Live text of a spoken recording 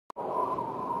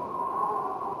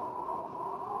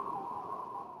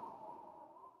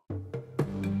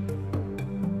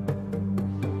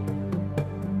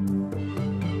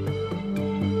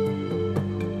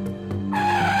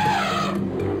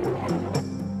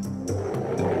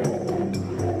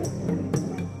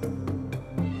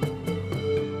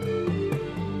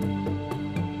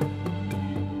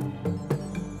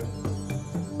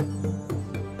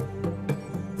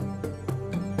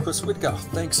Chris Widga.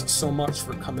 Thanks so much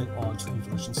for coming on to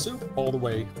evolutionsoup all the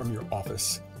way from your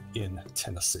office in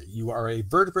Tennessee. You are a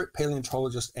vertebrate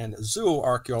paleontologist and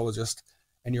zooarchaeologist,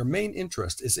 and your main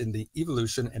interest is in the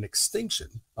evolution and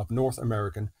extinction of North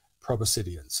American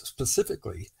proboscideans,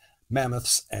 specifically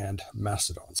mammoths and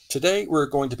mastodons. Today, we're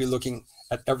going to be looking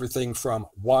at everything from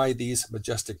why these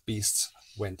majestic beasts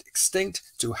went extinct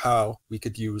to how we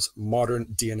could use modern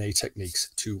DNA techniques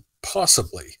to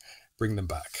possibly bring them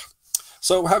back.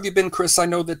 So how have you been, Chris? I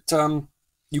know that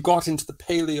you got into the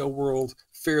paleo world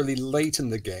fairly late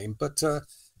in the game, but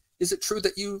is it true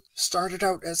that you started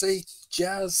out as a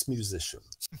jazz musician?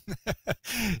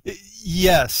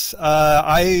 Yes.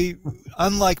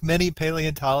 Unlike many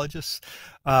paleontologists,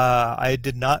 I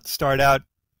did not start out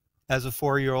as a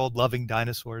 4-year-old loving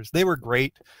dinosaurs. They were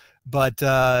great, but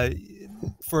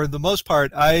for the most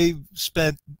part, I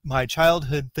spent my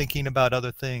childhood thinking about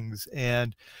other things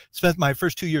and spent my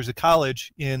first 2 years of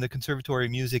college in the Conservatory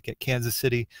of Music at Kansas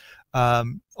City.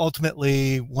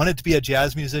 Ultimately wanted to be a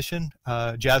jazz musician,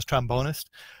 jazz trombonist,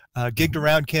 gigged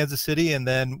around Kansas City, and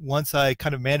then once I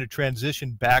kind of made a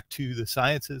transition back to the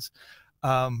sciences,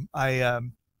 I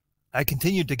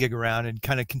continued to gig around and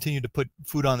kind of continued to put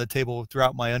food on the table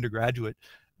throughout my undergraduate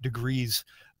degrees,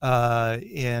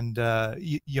 and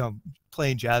you know,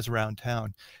 playing jazz around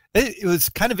town. It was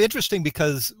kind of interesting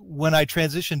because when I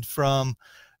transitioned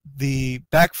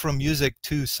back from music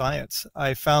to science,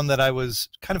 I found that I was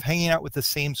kind of hanging out with the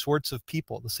same sorts of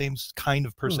people, the same kind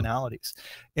of personalities.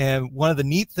 And one of the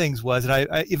neat things was, and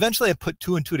I eventually put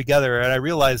 2 and 2 together, and I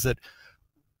realized that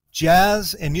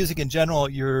jazz and music in general,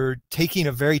 you're taking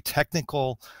a very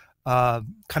technical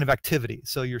kind of activity.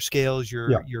 So your scales,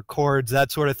 your chords,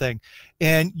 that sort of thing,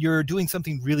 and you're doing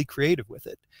something really creative with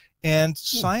it. And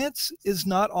science is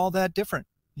not all that different.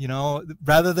 You know,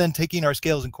 rather than taking our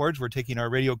scales and chords, we're taking our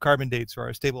radiocarbon dates or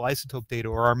our stable isotope data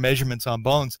or our measurements on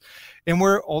bones, and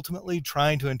we're ultimately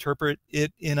trying to interpret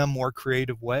it in a more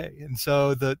creative way. And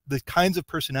so the kinds of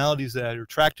personalities that are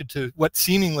attracted to what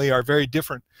seemingly are very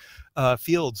different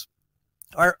fields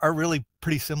are really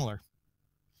pretty similar.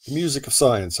 The music of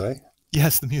science, eh?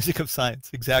 Yes, the music of science,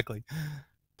 exactly.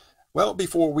 Well,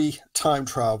 before we time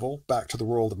travel back to the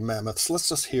world of mammoths, let's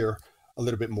just hear a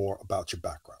little bit more about your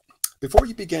background. Before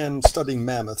you began studying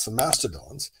mammoths and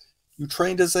mastodons, you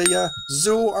trained as a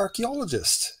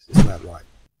zooarchaeologist. Isn't that right?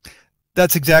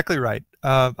 That's exactly right.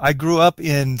 I grew up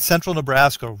in central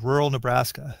Nebraska, rural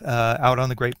Nebraska, out on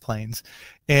the Great Plains.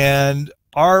 And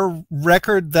our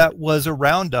record that was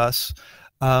around us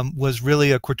was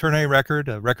really a quaternary record,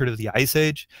 a record of the Ice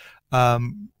Age.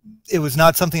 It was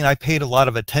not something I paid a lot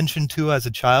of attention to as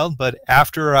a child, but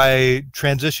after I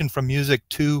transitioned from music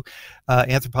to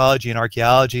anthropology and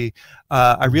archaeology,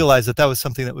 I realized that that was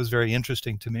something that was very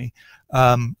interesting to me.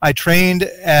 I trained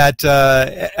at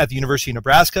the University of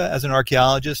Nebraska as an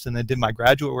archaeologist, and then did my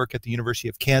graduate work at the University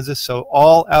of Kansas, so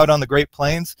all out on the Great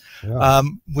Plains. Yeah.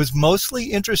 Was mostly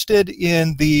interested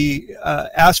in the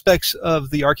aspects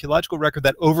of the archaeological record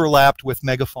that overlapped with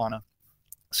megafauna.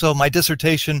 So my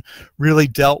dissertation really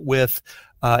dealt with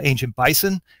ancient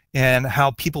bison and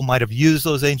how people might have used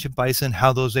those ancient bison,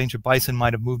 how those ancient bison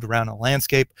might have moved around a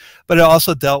landscape, but it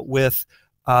also dealt with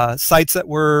sites that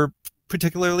were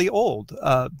particularly old,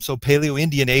 so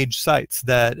Paleo-Indian age sites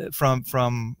that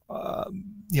from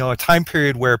you know, a time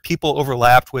period where people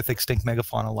overlapped with extinct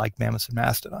megafauna like mammoths and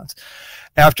mastodons.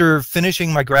 After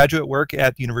finishing my graduate work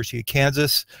at the University of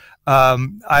Kansas,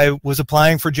 I was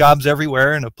applying for jobs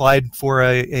everywhere and applied for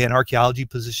an archaeology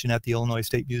position at the Illinois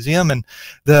State Museum, and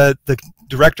the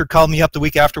director called me up the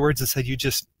week afterwards and said, "You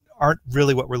just aren't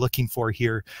really what we're looking for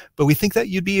here, but we think that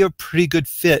you'd be a pretty good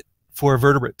fit for a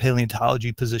vertebrate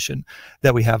paleontology position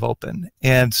that we have open."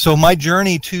 And so my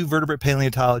journey to vertebrate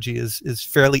paleontology is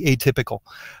fairly atypical,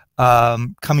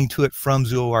 coming to it from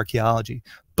zooarchaeology.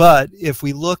 But if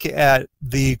we look at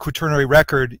the quaternary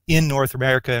record in North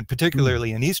America, and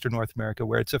particularly in Eastern North America,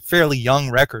 where it's a fairly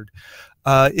young record,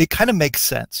 it kind of makes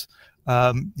sense.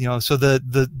 You know, so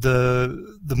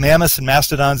the mammoths and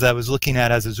mastodons that I was looking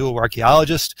at as a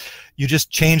zooarchaeologist, you just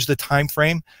change the time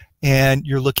frame, and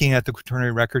you're looking at the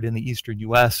quaternary record in the Eastern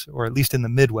U.S., or at least in the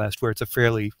Midwest, where it's a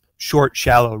fairly short,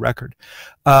 shallow record.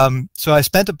 So I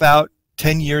spent about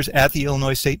 10 years at the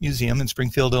Illinois State Museum in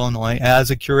Springfield, Illinois,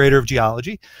 as a curator of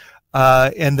geology.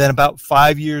 And then about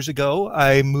 5 years ago,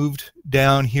 I moved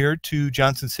down here to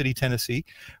Johnson City, Tennessee,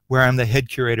 where I'm the head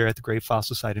curator at the Great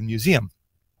Fossil Site and Museum.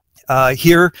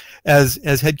 Here,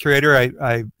 as head curator,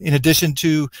 I in addition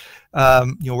to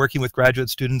you know, working with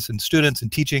graduate students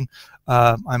and teaching,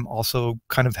 I'm also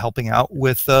kind of helping out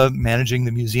with managing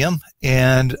the museum.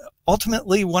 And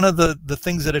ultimately, one of the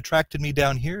things that attracted me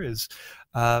down here is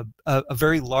a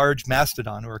very large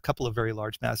mastodon, or a couple of very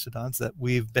large mastodons that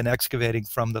we've been excavating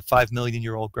from the 5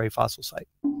 million-year-old gray fossil site.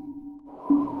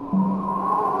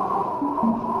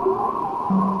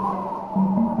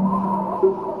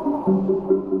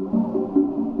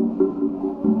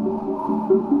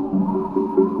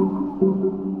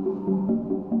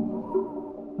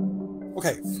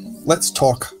 Okay, let's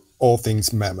talk all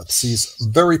things mammoths. These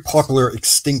very popular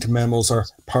extinct mammals are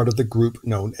part of the group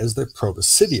known as the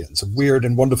proboscideans, a weird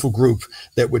and wonderful group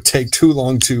that would take too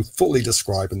long to fully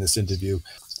describe in this interview,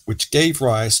 which gave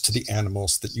rise to the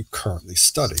animals that you currently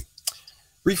study.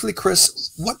 Briefly,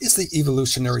 Chris, what is the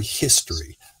evolutionary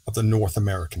history of the North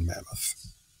American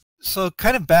mammoth? So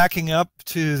kind of backing up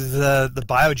to the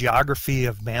biogeography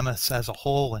of mammoths as a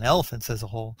whole and elephants as a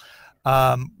whole,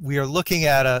 we are looking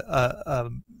at a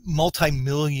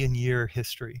multi-million year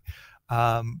history.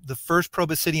 The first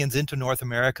proboscideans into North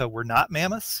America were not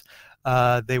mammoths.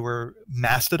 They were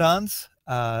mastodons.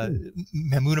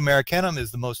 Mammoth americanum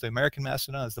is the most American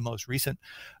mastodon, is the most recent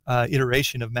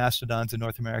iteration of mastodons in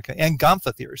North America, and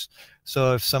gomphotheres.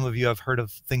 So if some of you have heard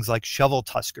of things like shovel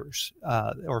tuskers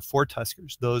or four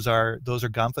tuskers, those are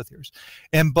gomphotheres.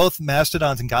 And both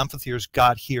mastodons and gomphotheres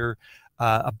got here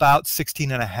about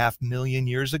 16.5 million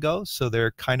years ago. So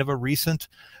they're kind of a recent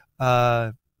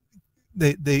they're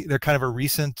kind of a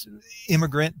recent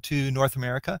immigrant to North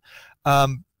America,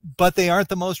 but they aren't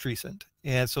the most recent.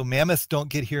 And so mammoths don't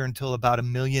get here until about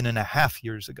 1.5 million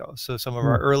years ago. So some of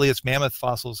our earliest mammoth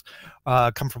fossils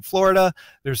come from Florida.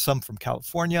 There's some from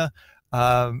California,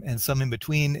 and some in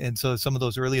between. And so some of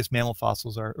those earliest mammal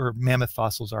fossils mammoth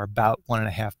fossils are about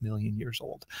 1.5 million years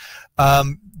old.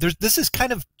 This has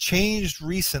kind of changed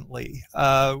recently.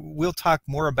 We'll talk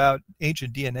more about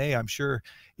ancient DNA, I'm sure,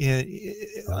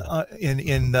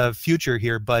 in the future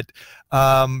here, but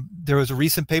there was a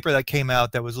recent paper that came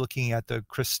out that was looking at the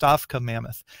Krestovka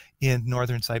mammoth in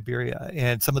northern Siberia,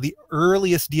 and some of the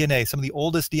earliest DNA, some of the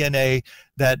oldest DNA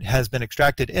that has been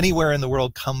extracted anywhere in the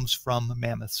world comes from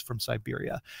mammoths from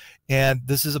Siberia. And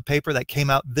this is a paper that came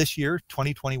out this year,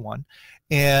 2021,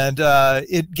 and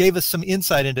it gave us some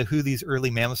insight into who these early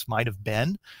mammoths might have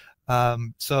been.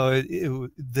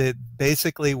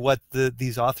 Basically what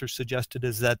these authors suggested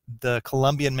is that the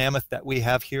Columbian mammoth that we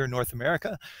have here in North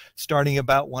America, starting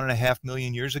about 1.5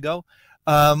 million years ago,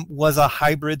 was a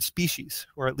hybrid species,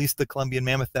 or at least the Columbian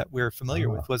mammoth that we're familiar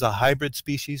with was a hybrid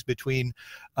species between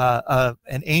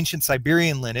an ancient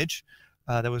Siberian lineage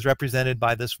that was represented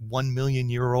by this 1 million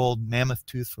year old mammoth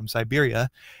tooth from Siberia,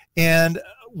 and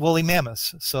woolly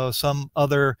mammoths. So some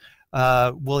other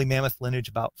woolly mammoth lineage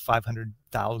about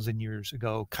 500,000 years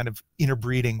ago, kind of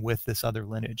interbreeding with this other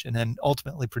lineage, and then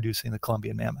ultimately producing the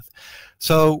Columbian mammoth.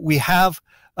 So we have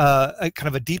a kind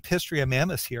of a deep history of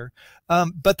mammoths here,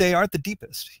 but they aren't the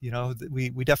deepest. You know, we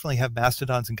definitely have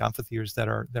mastodons and gomphotheres that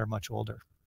are much older.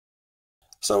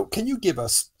 So can you give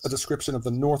us a description of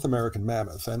the North American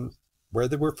mammoth and where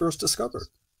they were first discovered?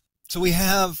 So we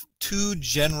have two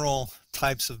general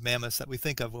types of mammoths that we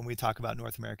think of when we talk about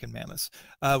North American mammoths.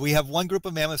 We have one group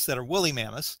of mammoths that are woolly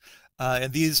mammoths,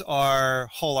 and these are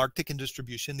whole Arctic in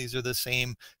distribution. These are the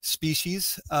same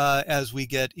species as we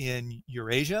get in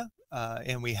Eurasia,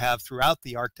 and we have throughout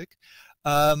the Arctic.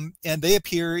 And they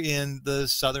appear in the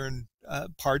southern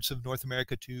parts of North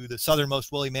America too. The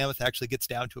southernmost woolly mammoth actually gets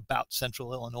down to about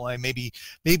central Illinois, maybe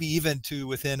even to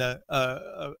within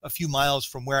a few miles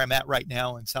from where I'm at right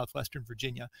now in southwestern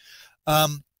Virginia.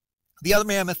 The other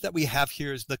mammoth that we have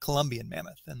here is the Columbian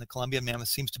mammoth, and the Columbian mammoth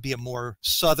seems to be a more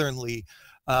southerly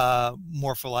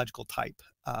morphological type.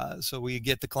 So we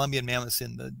get the Columbian mammoths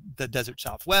in the desert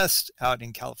Southwest, out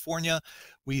in California.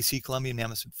 We see Columbian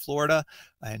mammoths in Florida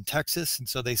and Texas, and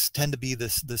so they tend to be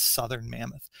this southern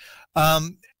mammoth.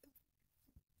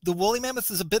 The woolly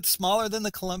mammoth is a bit smaller than the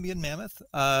Columbian mammoth.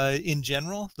 In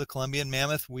general, the Columbian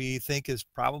mammoth we think is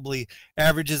probably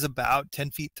averages about 10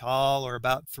 feet tall, or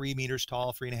about 3 meters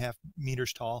tall, 3.5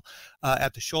 meters tall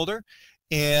at the shoulder,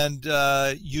 and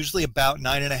usually about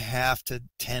 9.5 to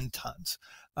 10 tons.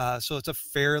 So it's a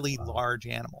fairly large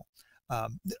animal.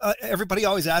 Everybody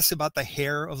always asks about the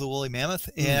hair of the woolly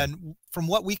mammoth, and from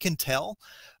what we can tell,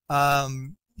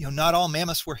 you know, not all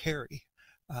mammoths were hairy.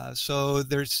 So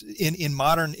there's in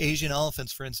modern Asian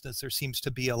elephants, for instance, there seems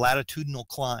to be a latitudinal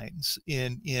climbs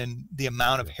in the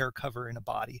amount of hair cover in a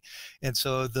body, and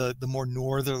so the more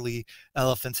northerly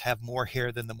elephants have more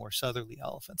hair than the more southerly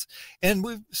elephants, and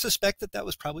we suspect that that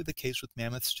was probably the case with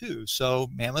mammoths too. So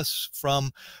mammoths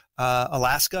from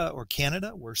Alaska or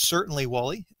Canada were certainly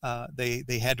woolly.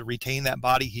 They had to retain that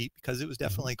body heat because it was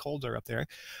definitely colder up there.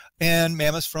 And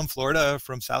mammoths from Florida,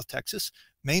 from South Texas,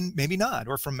 maybe not,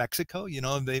 or from Mexico. You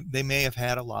know, they may have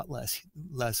had a lot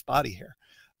less body hair.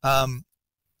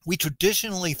 We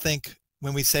traditionally think,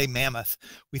 when we say mammoth,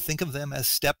 we think of them as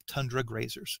steppe tundra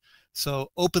grazers.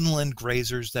 So openland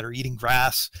grazers that are eating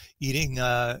grass, eating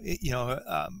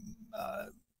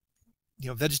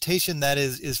vegetation that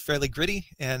is fairly gritty,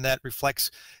 and that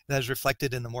is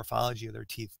reflected in the morphology of their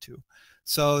teeth too.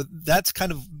 So that's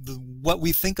kind of what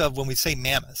we think of when we say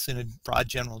mammoths in a broad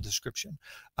general description.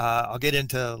 I'll get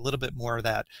into a little bit more of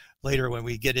that later when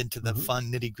we get into the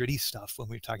fun nitty-gritty stuff when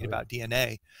we're talking about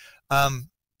DNA.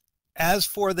 As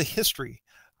for the history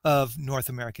of North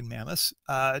American mammoths,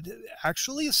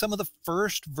 actually some of the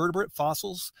first vertebrate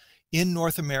fossils in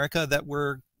North America that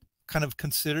were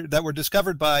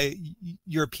discovered by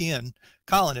European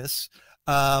colonists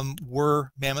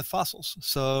were mammoth fossils.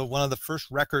 So one of the first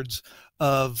records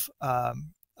of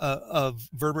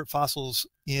vertebrate fossils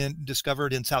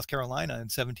discovered in South Carolina in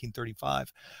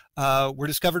 1735 were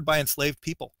discovered by enslaved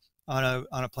people on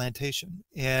a plantation,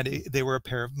 and they were a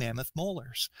pair of mammoth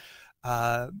molars.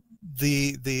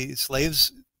 The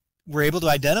slaves were able to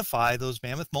identify those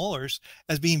mammoth molars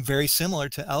as being very similar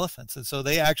to elephants, and so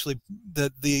they actually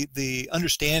the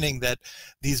understanding that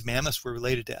these mammoths were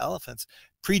related to elephants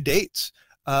predates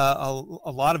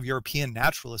a lot of European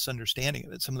naturalists' understanding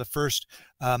of it. Some of the first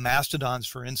mastodons,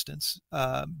 for instance,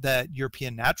 that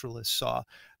European naturalists saw,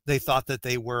 they thought that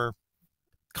they were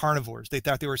carnivores. They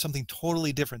thought they were something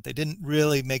totally different. They didn't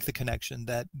really make the connection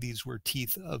that these were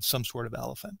teeth of some sort of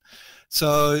elephant.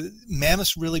 So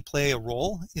mammoths really play a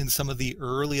role in some of the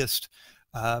earliest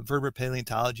vertebrate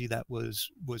paleontology that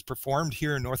was performed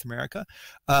here in North America.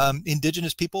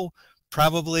 Indigenous people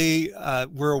probably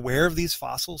were aware of these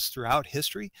fossils throughout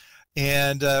history,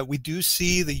 and we do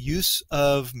see the use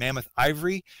of mammoth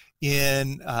ivory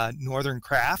in northern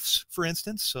crafts, for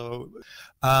instance. So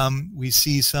we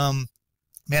see some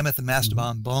mammoth and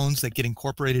mastodon bones that get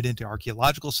incorporated into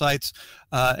archaeological sites,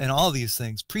 and all of these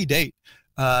things predate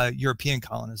European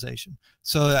colonization.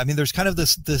 So I mean, there's kind of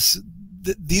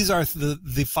these are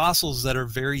the fossils that are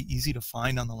very easy to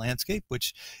find on the landscape,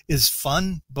 which is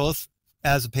fun both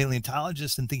as a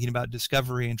paleontologist and thinking about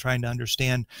discovery and trying to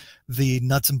understand the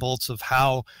nuts and bolts of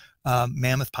how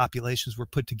mammoth populations were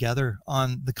put together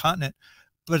on the continent.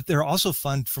 But they're also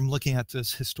fun from looking at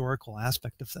this historical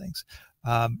aspect of things.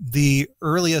 The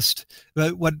earliest,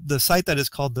 the site that is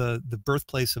called the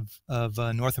birthplace of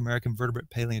North American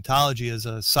vertebrate paleontology is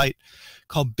a site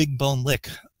called Big Bone Lick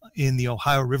in the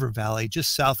Ohio River Valley,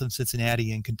 just south of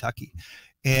Cincinnati in Kentucky.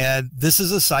 And this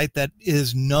is a site that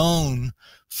is known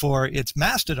for its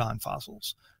mastodon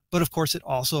fossils, but of course it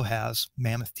also has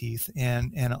mammoth teeth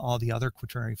and all the other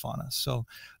quaternary fauna. So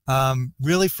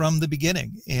really from the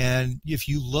beginning. And if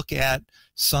you look at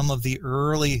some of the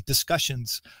early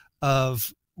discussions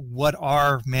of what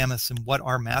are mammoths and what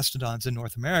are mastodons in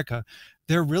North America,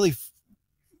 they're really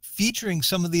featuring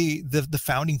some of the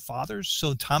founding fathers.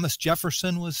 So Thomas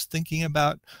Jefferson was thinking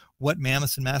about what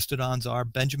mammoths and mastodons are.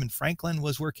 Benjamin Franklin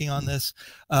was working on this.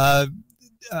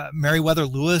 Meriwether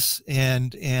Lewis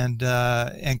and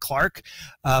Clark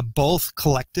both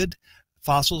collected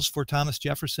fossils for Thomas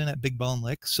Jefferson at Big Bone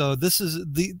Lick. So this is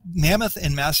the mammoth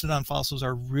and mastodon fossils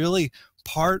are really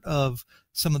part of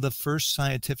some of the first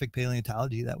scientific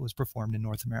paleontology that was performed in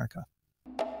North America.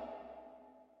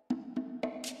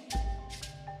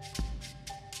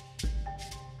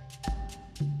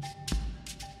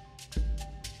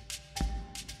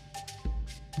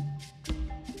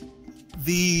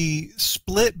 The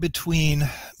split between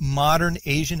modern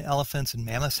Asian elephants and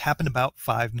mammoths happened about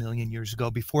 5 million years ago,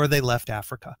 before they left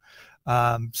Africa.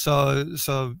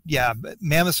 So yeah,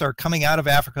 mammoths are coming out of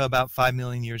Africa about 5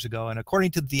 million years ago, and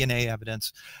according to DNA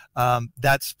evidence,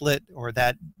 that split, or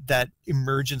that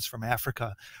emergence from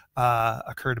Africa,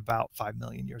 occurred about 5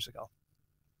 million years ago.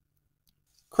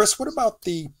 Chris, what about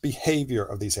the behavior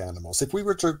of these animals? If we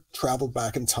were to travel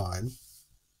back in time,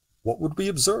 what would we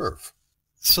observe?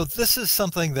 So this is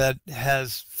something that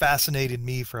has fascinated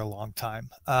me for a long time.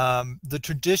 The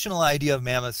traditional idea of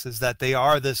mammoths is that they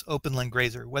are this openland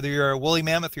grazer. Whether you're a woolly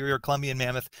mammoth or you're a Columbian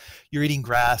mammoth, you're eating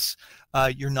grass,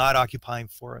 you're not occupying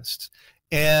forests.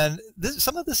 And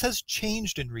some of this has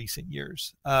changed in recent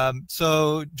years.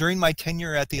 So during my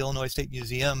tenure at the Illinois State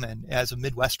Museum and as a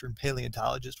Midwestern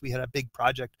paleontologist, we had a big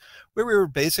project where we were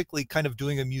basically kind of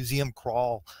doing a museum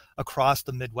crawl across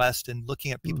the Midwest and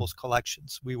looking at people's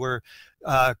collections. We were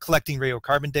collecting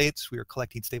radiocarbon dates, we were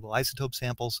collecting stable isotope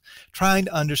samples, trying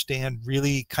to understand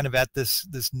really kind of at this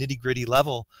nitty-gritty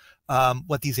level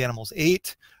what these animals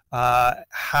ate,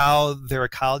 how their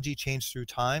ecology changed through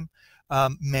time.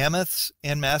 Mammoths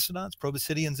and mastodons,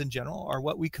 proboscideans in general, are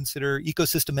what we consider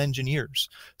ecosystem engineers.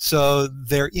 So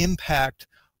their impact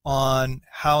on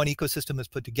how an ecosystem is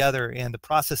put together and the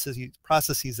processes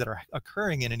that are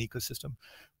occurring in an ecosystem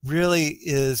really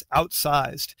is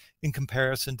outsized in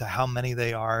comparison to how many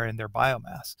they are in their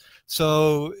biomass.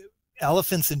 So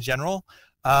elephants in general,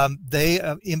 they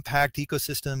impact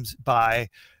ecosystems by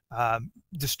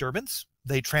disturbance.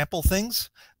 They trample things,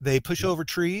 they push over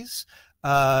trees,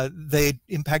 they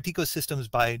impact ecosystems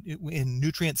in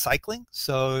nutrient cycling.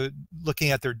 So looking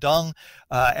at their dung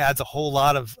adds a whole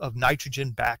lot of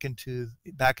nitrogen back into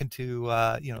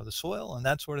the soil and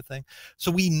that sort of thing.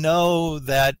 So we know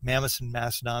that mammoths and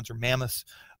mastodons, or mammoths,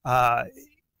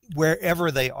 wherever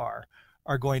they are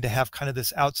going to have kind of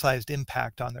this outsized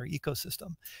impact on their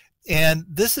ecosystem. And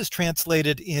this is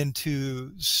translated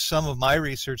into some of my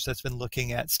research that's been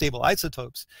looking at stable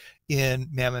isotopes in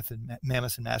mammoths and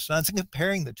mastodons and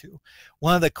comparing the two.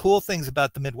 One of the cool things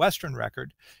about the Midwestern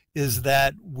record is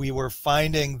that we were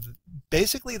finding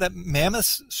basically that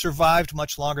mammoths survived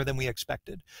much longer than we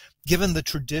expected. Given the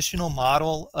traditional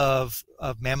model of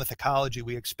mammoth ecology,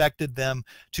 we expected them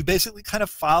to basically kind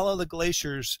of follow the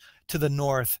glaciers to the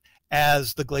north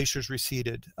as the glaciers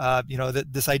receded.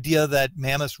 This idea that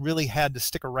mammoths really had to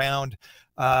stick around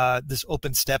this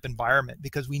open steppe environment,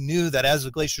 because we knew that as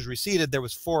the glaciers receded, there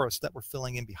was forests that were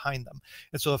filling in behind them.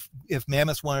 And so if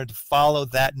mammoths wanted to follow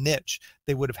that niche,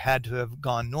 they would have had to have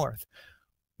gone north.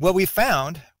 What we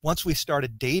found, once we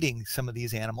started dating some of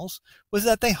these animals, was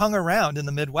that they hung around in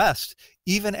the Midwest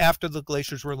even after the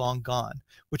glaciers were long gone,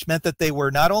 which meant that they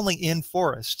were not only in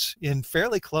forests, in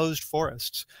fairly closed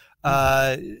forests,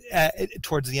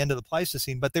 towards the end of the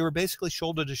Pleistocene, but they were basically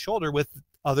shoulder to shoulder with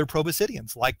other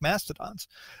proboscideans like mastodons.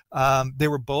 They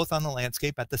were both on the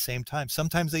landscape at the same time.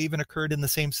 Sometimes they even occurred in the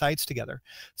same sites together.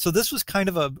 So this was kind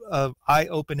of a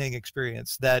eye-opening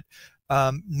experience that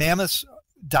mammoths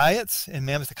diets and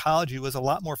mammoth ecology was a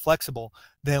lot more flexible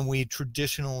than we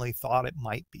traditionally thought it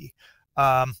might be.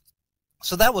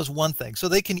 So that was one thing. So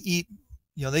they can eat,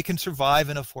 they can survive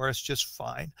in a forest just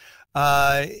fine.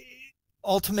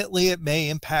 Ultimately, it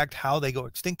may impact how they go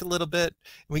extinct a little bit.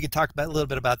 We can talk a little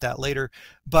bit about that later.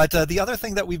 But the other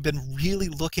thing that we've been really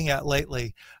looking at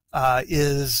lately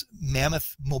is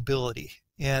mammoth mobility.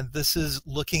 And this is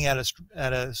looking at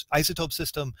a isotope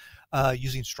system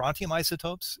using strontium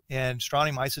isotopes. And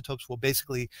strontium isotopes will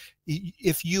basically,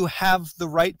 if you have the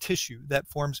right tissue that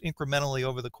forms incrementally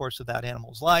over the course of that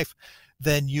animal's life,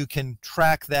 then you can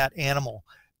track that animal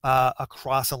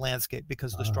across a landscape,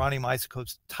 because the strontium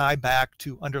isotopes tie back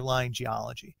to underlying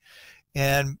geology.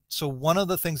 And so one of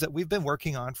the things that we've been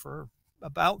working on for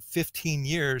about 15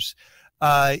 years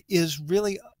is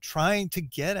really trying to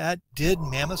get at, did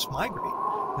mammoths migrate?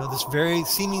 This very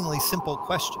seemingly simple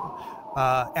question.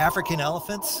 African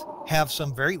elephants have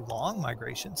some very long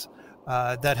migrations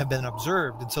that have been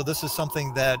observed. And so this is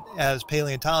something that, as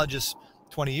paleontologists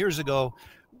 20 years ago,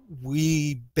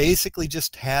 we basically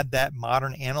just had that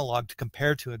modern analog to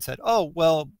compare to and said, oh,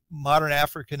 well, modern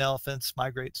African elephants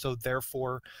migrate, so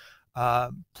therefore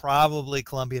probably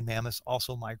Columbian mammoths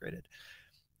also migrated.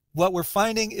 What we're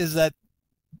finding is that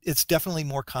it's definitely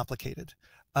more complicated.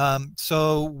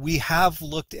 So we have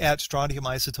looked at strontium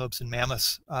isotopes in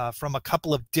mammoths from a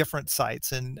couple of different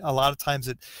sites, and a lot of times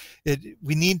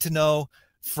we need to know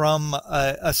from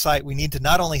a site, we need to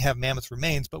not only have mammoth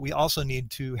remains, but we also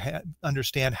need to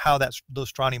understand how those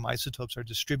strontium isotopes are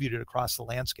distributed across the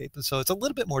landscape. And so it's a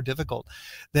little bit more difficult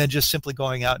than just simply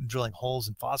going out and drilling holes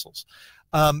in fossils.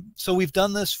 So we've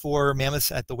done this for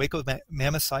mammoths at the Waco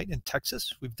Mammoth site in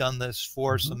Texas. We've done this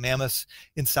for some mammoths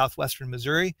in southwestern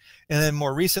Missouri. And then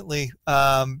more recently,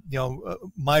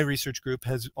 my research group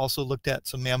has also looked at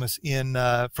some mammoths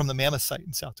from the Mammoth site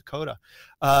in South Dakota.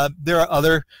 There are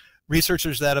other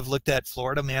researchers that have looked at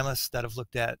Florida mammoths, that have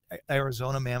looked at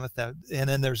Arizona mammoth, and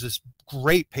then there's this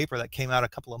great paper that came out a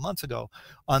couple of months ago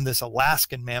on this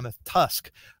Alaskan mammoth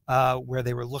tusk, where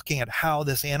they were looking at how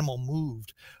this animal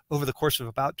moved over the course of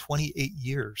about 28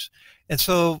 years. And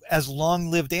so as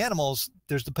long-lived animals,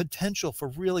 there's the potential for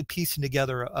really piecing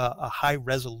together a high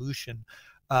resolution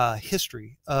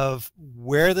history of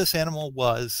where this animal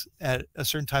was at a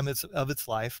certain time of its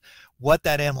life, what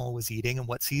that animal was eating, and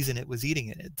what season it was eating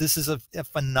it. This is a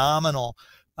phenomenal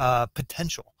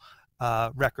potential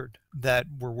record that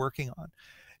we're working on.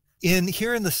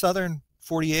 Here in the southern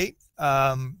 48,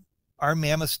 our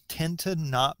mammoths tend to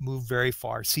not move very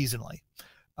far seasonally.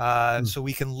 So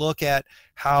we can look at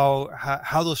how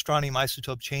those strontium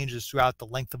isotope changes throughout the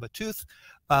length of a tooth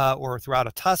or throughout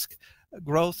a tusk.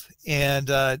 growth, and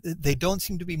they don't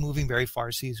seem to be moving very far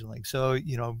seasonally. So,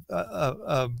 you know,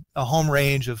 a home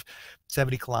range of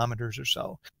 70 kilometers or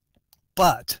so.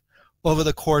 But over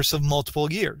the course of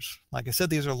multiple years, like I said,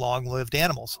 these are long-lived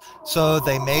animals. So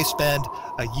they may spend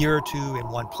a year or two in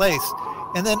one place.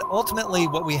 And then ultimately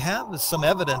what we have is some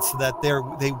evidence that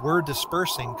they were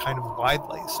dispersing kind of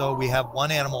widely. So we have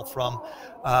one animal from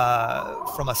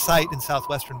a site in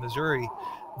southwestern Missouri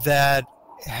that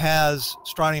has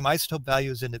strontium isotope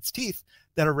values in its teeth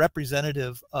that are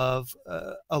representative of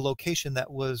a location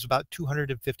that was about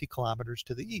 250 kilometers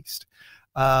to the east.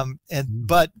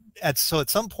 But at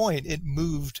some point it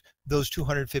moved those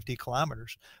 250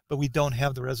 kilometers, but we don't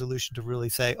have the resolution to really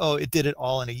say, oh, it did it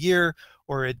all in a year,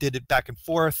 or it did it back and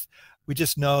forth. We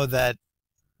just know that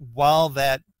while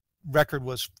that record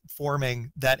was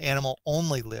forming, that animal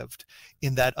only lived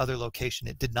in that other location.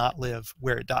 It did not live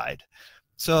where it died.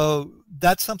 So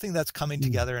that's something that's coming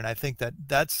together, and I think that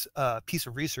that's a piece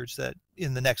of research that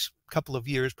in the next couple of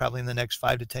years, probably in the next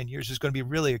 5 to 10 years, is going to be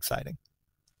really exciting.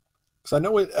 So I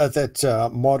know that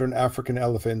modern African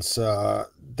elephants,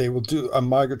 they will do a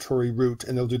migratory route,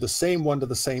 and they'll do the same one to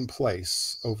the same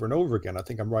place over and over again. I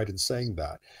think I'm right in saying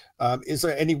that. Is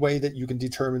there any way that you can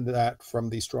determine that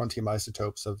from the strontium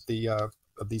isotopes of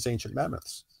these ancient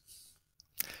mammoths?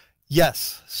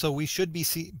 Yes, so we should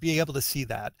be able to see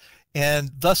that.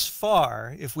 And thus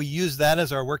far, if we use that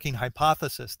as our working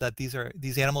hypothesis, that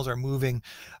these animals are moving,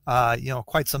 you know,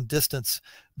 quite some distance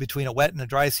between a wet and a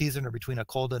dry season, or between a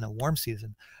cold and a warm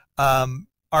season,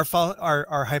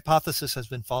 our hypothesis has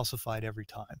been falsified every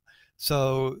time.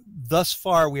 So thus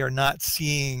far, we are not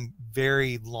seeing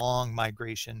very long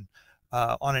migration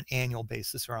on an annual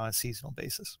basis or on a seasonal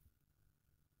basis.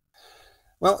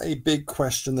 Well, a big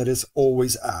question that is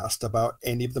always asked about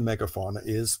any of the megafauna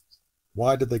is,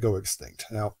 why did they go extinct?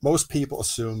 Now, most people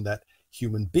assume that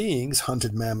human beings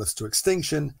hunted mammoths to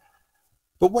extinction,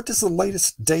 but what does the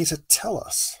latest data tell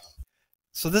us?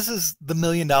 So this is the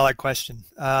million-dollar question,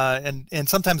 and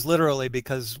sometimes literally,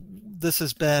 because this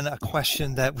has been a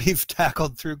question that we've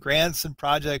tackled through grants and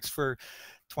projects for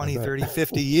 20, 30,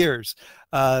 50 years.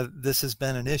 This has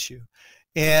been an issue.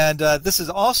 And this is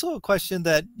also a question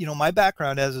that, you know, my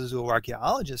background as a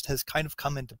zooarchaeologist has kind of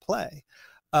come into play.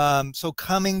 So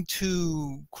coming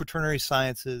to quaternary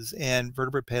sciences and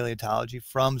vertebrate paleontology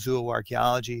from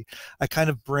zooarchaeology, I kind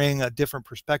of bring a different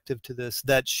perspective to this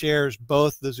that shares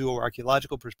both the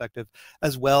zooarchaeological perspective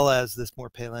as well as this more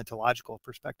paleontological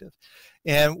perspective.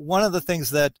 And one of the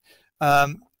things that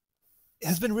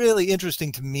has been really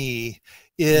interesting to me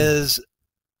is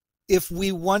if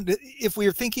we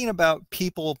are thinking about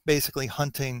people basically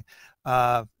hunting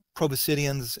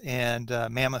proboscideans and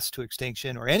mammoths to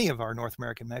extinction, or any of our North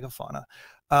American megafauna,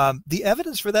 the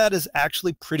evidence for that is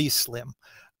actually pretty slim.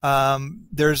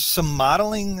 There's some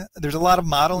modeling. There's a lot of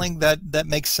modeling that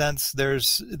makes sense.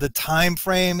 There's the time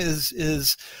frame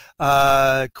is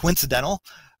coincidental,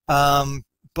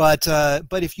 but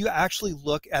if you actually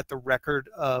look at the record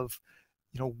of,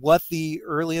 you know, what the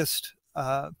earliest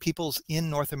peoples in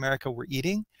North America were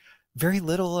eating, very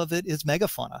little of it is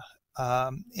megafauna.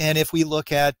 And if we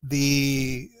look at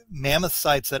the mammoth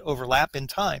sites that overlap in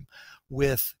time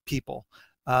with people,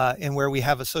 and where we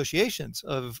have associations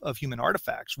of human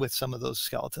artifacts with some of those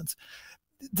skeletons,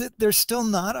 there's still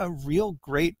not a real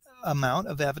great amount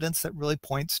of evidence that really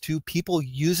points to people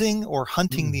using or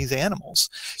hunting these animals.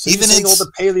 So even saying all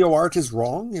the paleo art is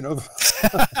wrong, you know?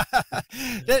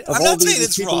 I'm not saying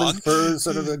it's wrong. Furs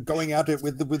sort of going at it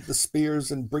with the spears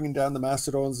and bringing down the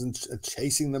mastodons and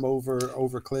chasing them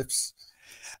over cliffs.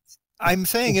 I'm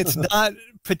saying it's not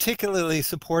particularly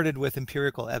supported with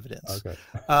empirical evidence. Okay.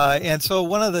 And so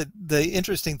one of the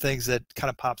interesting things that kind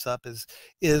of pops up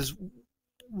is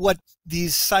what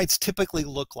these sites typically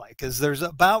look like. Is there's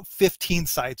about 15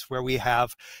 sites where we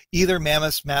have either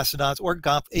mammoths, mastodons, or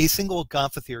a single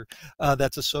gomphothere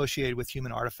that's associated with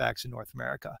human artifacts in North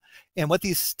America. And what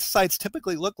these sites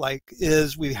typically look like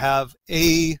is we have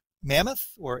a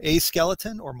mammoth or a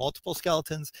skeleton or multiple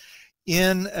skeletons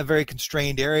in a very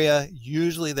constrained area.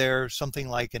 Usually they're something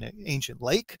like an ancient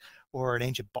lake or an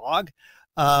ancient bog.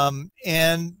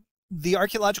 And the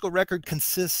archaeological record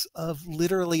consists of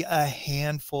literally a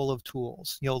handful of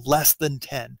tools, you know, less than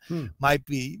 10 might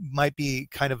be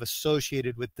kind of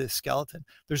associated with this skeleton.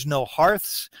 There's no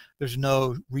hearths, there's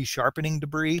no resharpening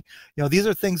debris. You know, these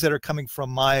are things that are coming from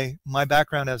my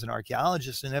background as an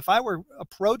archaeologist. And if I were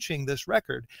approaching this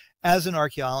record as an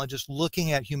archaeologist,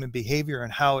 looking at human behavior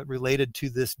and how it related to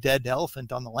this dead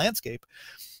elephant on the landscape,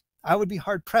 I would be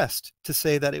hard pressed to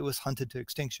say that it was hunted to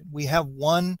extinction. We have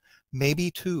one, maybe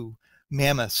two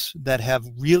mammoths that have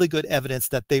really good evidence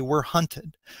that they were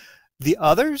hunted. The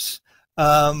others,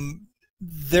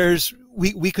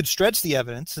 we could stretch the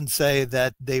evidence and say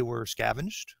that they were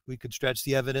scavenged. We could stretch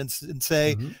the evidence and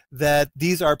say that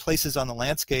these are places on the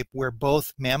landscape where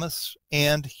both mammoths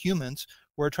and humans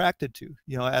were attracted to,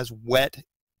 as wet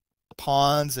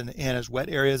ponds and as wet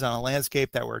areas on a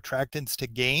landscape that were attractants to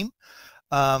game.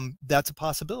 That's a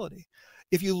possibility.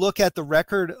 If you look at the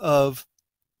record of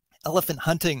elephant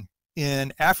hunting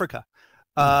in Africa,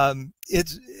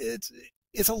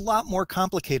 it's a lot more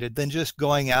complicated than just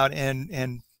going out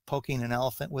and poking an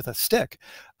elephant with a stick.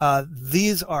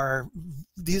 These are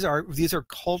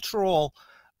cultural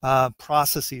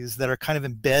processes that are kind of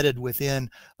embedded within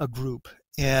a group.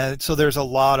 And so there's a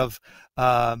lot of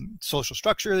social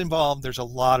structure involved. There's a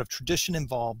lot of tradition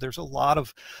involved. There's a lot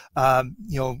of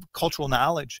cultural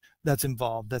knowledge that's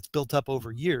involved, that's built up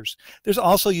over years. There's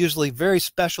also usually very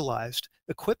specialized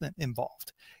equipment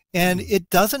involved. And it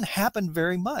doesn't happen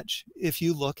very much if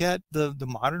you look at the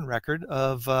modern record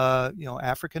of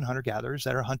African hunter-gatherers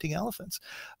that are hunting elephants.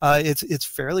 It's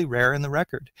fairly rare in the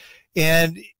record.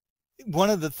 And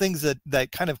one of the things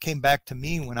that kind of came back to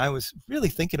me when I was really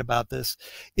thinking about this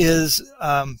is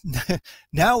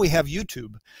now we have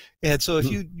YouTube. And so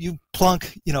if you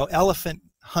plunk elephant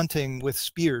hunting with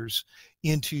spears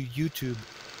into YouTube,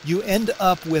 you end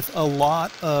up with a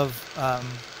lot of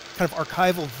kind of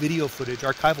archival video footage,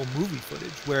 archival movie footage,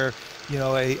 where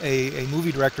a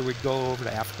movie director would go over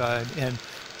to Africa and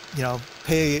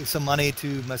pay some money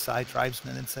to Maasai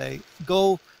tribesmen and say,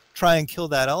 go try and kill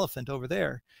that elephant over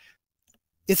there.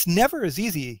 It's never as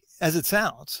easy as it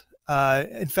sounds.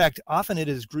 In fact, often it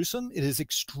is gruesome. It is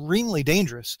extremely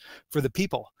dangerous for the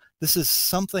people. This is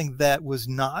something that was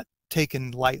not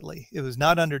taken lightly. It was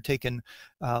not undertaken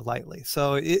lightly.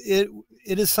 So it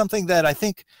is something that I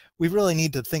think we really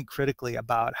need to think critically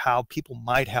about how people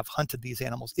might have hunted these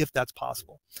animals, if that's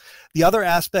possible. The other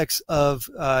aspects of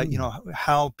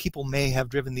how people may have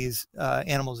driven these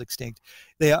animals extinct,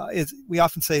 we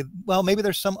often say, well, maybe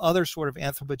there's some other sort of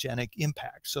anthropogenic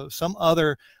impact. So some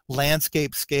other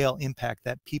landscape scale impact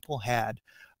that people had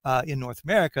in North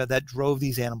America that drove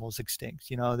these animals extinct,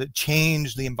 that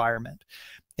changed the environment.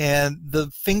 And the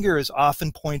finger is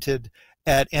often pointed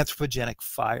at anthropogenic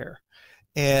fire.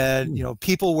 And,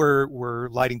 people were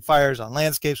lighting fires on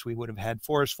landscapes. We would have had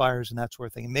forest fires and that sort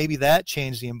of thing. And maybe that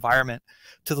changed the environment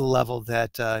to the level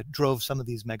that drove some of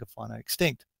these megafauna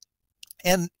extinct.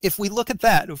 And if we look at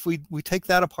that, if we take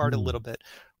that apart a little bit,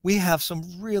 we have some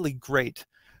really great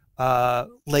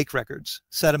lake records,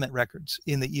 sediment records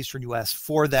in the eastern US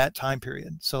for that time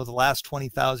period. So the last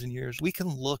 20,000 years, we can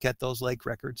look at those lake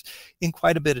records in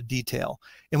quite a bit of detail.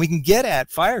 And we can get at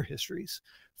fire histories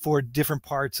for different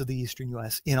parts of the eastern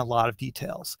US in a lot of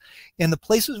details. And the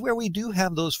places where we do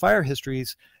have those fire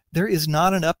histories, there is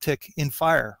not an uptick in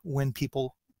fire when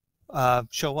people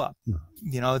show up.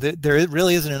 There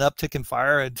really isn't an uptick in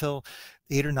fire until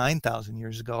 8,000 or 9,000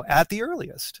 years ago at the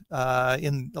earliest.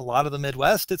 In a lot of the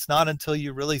Midwest, it's not until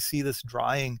you really see this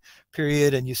drying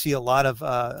period and you see a lot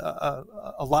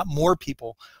more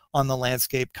people on the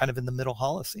landscape kind of in the middle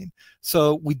Holocene.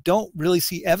 So we don't really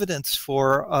see evidence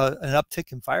for an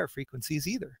uptick in fire frequencies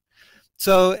either.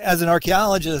 So as an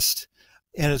archaeologist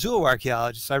and a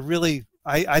zooarchaeologist,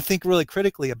 I think really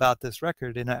critically about this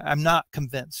record, and I'm not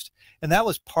convinced. And that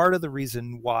was part of the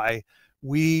reason why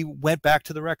we went back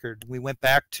to the record. We went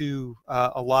back to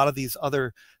a lot of these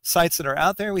other sites that are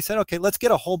out there. We said, okay, let's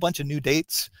get a whole bunch of new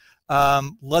dates.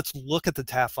 Let's look at the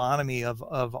taphonomy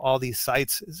of all these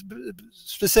sites,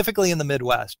 specifically in the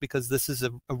Midwest, because this is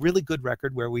a really good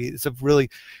record where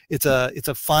it's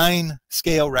a fine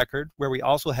scale record where we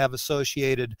also have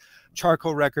associated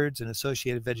charcoal records and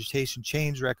associated vegetation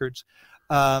change records.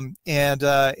 And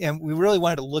we really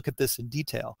wanted to look at this in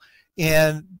detail.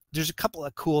 And there's a couple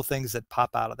of cool things that pop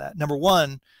out of that. Number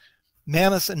one,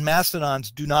 mammoths and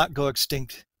mastodons do not go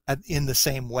extinct in the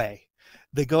same way.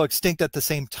 They go extinct at the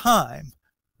same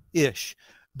time-ish,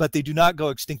 but they do not go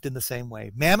extinct in the same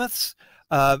way. Mammoths,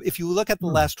 if you look at the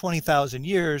last 20,000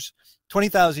 years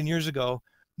ago,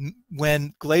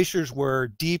 when glaciers were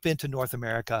deep into North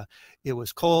America, it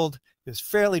was cold, it was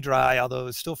fairly dry, although it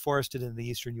was still forested in the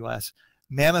eastern US.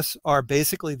 Mammoths are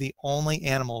basically the only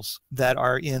animals that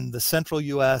are in the central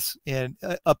US and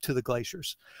up to the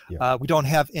glaciers. Yeah. We don't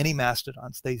have any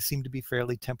mastodons. They seem to be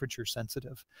fairly temperature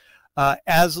sensitive.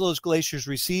 As those glaciers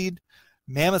recede,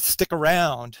 mammoths stick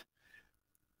around,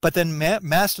 but then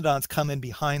mastodons come in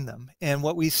behind them. And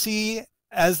what we see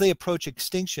as they approach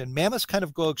extinction, mammoths kind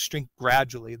of go extinct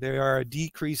gradually. They are a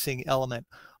decreasing element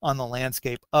on the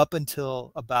landscape up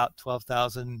until about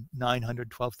 12,900,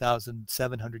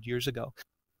 12,700 years ago.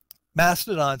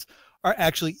 Mastodons are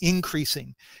actually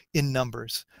increasing in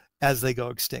numbers as they go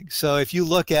extinct. So if you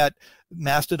look at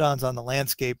mastodons on the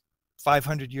landscape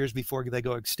 500 years before they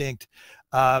go extinct,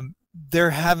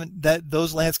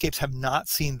 those landscapes have not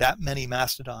seen that many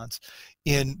mastodons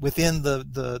within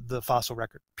the fossil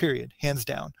record, period, hands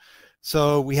down.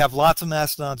 So we have lots of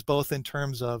mastodons, both in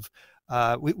terms of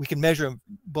we can measure them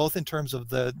both in terms of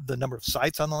the number of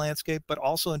sites on the landscape, but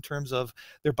also in terms of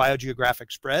their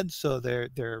biogeographic spread. So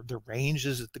their range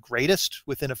is at the greatest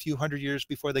within a few hundred years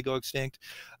before they go extinct.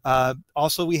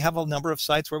 Also, we have a number of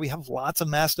sites where we have lots of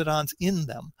mastodons in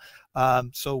them.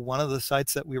 So one of the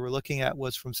sites that we were looking at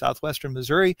was from southwestern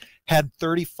Missouri, had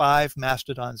 35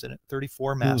 mastodons in it,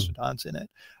 34 mastodons in it.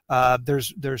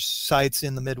 There's sites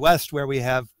in the Midwest where we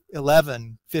have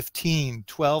 11, 15,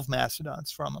 12 mastodons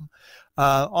from them.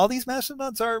 All these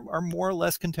mastodons are more or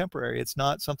less contemporary. It's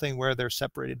not something where they're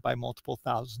separated by multiple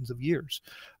thousands of years.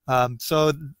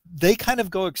 So they kind of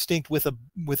go extinct with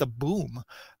a boom.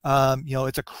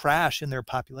 It's a crash in their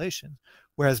population,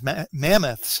 whereas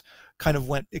mammoths kind of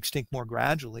went extinct more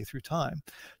gradually through time.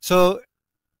 So,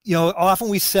 often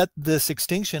we set this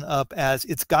extinction up as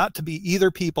it's got to be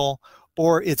either people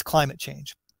or it's climate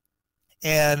change.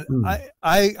 And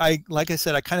I like I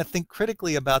said, I kind of think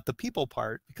critically about the people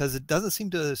part, because it doesn't seem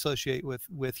to associate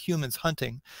with humans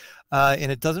hunting,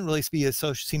 and it doesn't really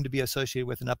seem to be associated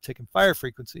with an uptick in fire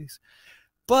frequencies.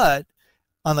 But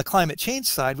on the climate change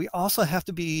side, we also have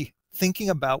to be thinking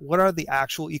about what are the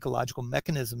actual ecological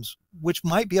mechanisms which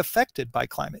might be affected by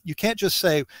climate. You can't just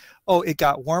say, oh, it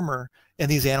got warmer and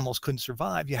these animals couldn't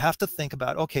survive. You have to think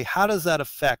about, okay, how does that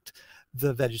affect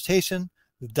the vegetation,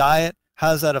 the diet?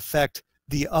 How does that affect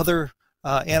the other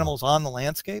animals on the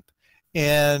landscape?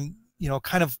 And,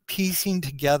 kind of piecing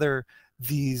together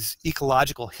these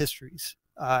ecological histories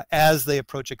as they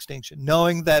approach extinction,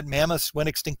 knowing that mammoths went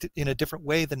extinct in a different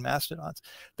way than mastodons.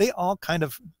 They all kind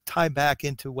of tie back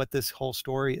into what this whole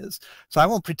story is. So I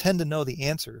won't pretend to know the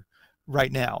answer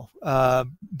right now,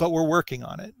 but we're working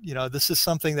on it. This is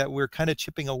something that we're kind of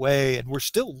chipping away, and we're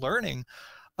still learning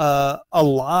a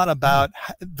lot about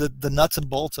the nuts and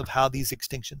bolts of how these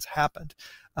extinctions happened.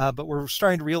 But we're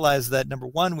starting to realize that, number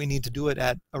one, we need to do it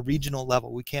at a regional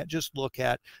level. We can't just look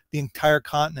at the entire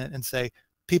continent and say,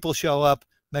 people show up,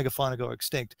 megafauna go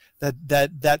extinct.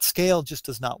 That scale just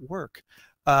does not work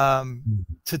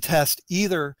to test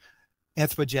either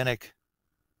anthropogenic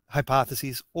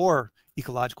hypotheses or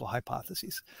ecological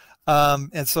hypotheses.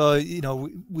 And so,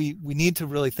 we need to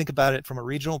really think about it from a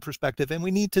regional perspective, and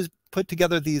we need to put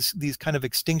together these kind of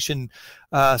extinction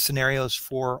scenarios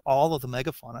for all of the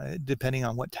megafauna, depending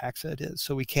on what taxa it is.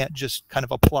 So we can't just kind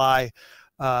of apply,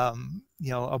 a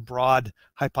broad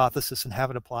hypothesis and have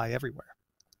it apply everywhere.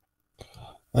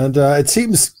 And it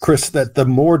seems, Chris, that the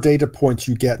more data points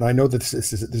you get, and I know that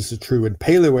this is true in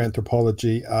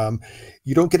paleoanthropology,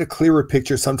 you don't get a clearer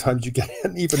picture. Sometimes you get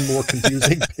an even more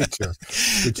confusing picture,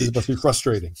 which must be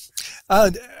frustrating.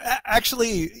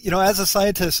 Actually, as a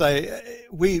scientist,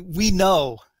 we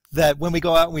know that when we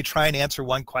go out and we try and answer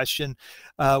one question,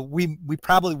 we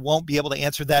probably won't be able to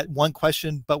answer that one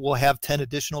question, but we'll have 10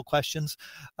 additional questions,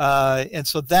 and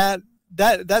so that's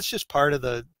just part of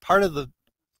the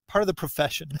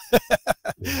profession.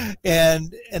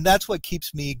 and that's what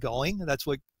keeps me going. That's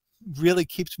what really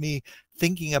keeps me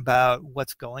thinking about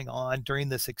what's going on during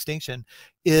this extinction,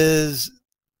 is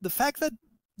the fact that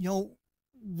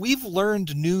we've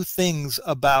learned new things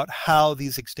about how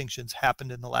these extinctions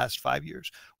happened in the last 5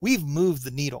 years. We've moved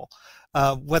the needle,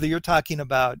 whether you're talking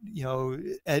about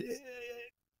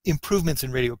improvements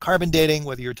in radiocarbon dating,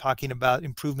 whether you're talking about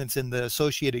improvements in the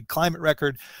associated climate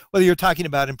record, whether you're talking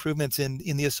about improvements in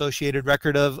the associated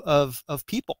record of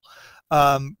people.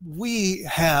 We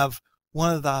have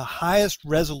one of the highest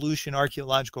resolution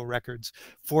archaeological records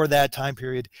for that time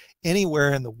period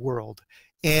anywhere in the world.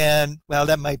 And well,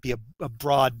 that might be a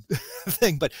broad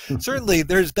thing, but certainly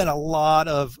there's been a lot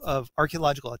of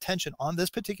archaeological attention on this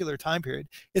particular time period.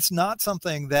 It's not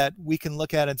something that we can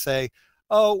look at and say,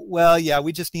 oh, well, yeah,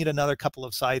 we just need another couple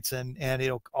of sites and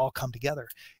it'll all come together.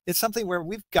 It's something where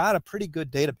we've got a pretty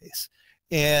good database.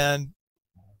 And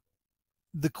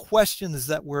the questions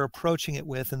that we're approaching it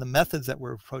with and the methods that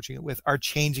we're approaching it with are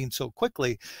changing so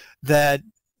quickly that,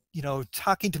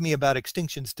 talking to me about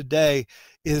extinctions today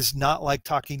is not like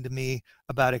talking to me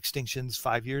about extinctions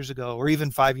 5 years ago or even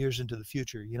 5 years into the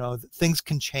future. Things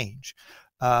can change.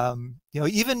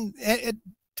 Even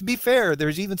to be fair,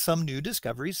 there's even some new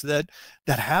discoveries that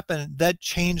happen that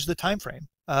change the time frame,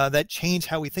 that change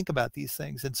how we think about these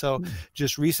things. And so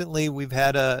just recently we've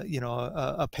had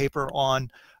a paper on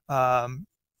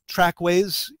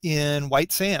trackways in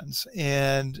white sands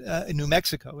and in New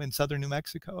Mexico, in southern New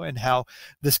Mexico, and how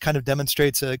this kind of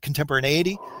demonstrates a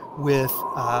contemporaneity with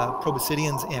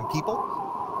proboscideans and people.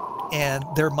 And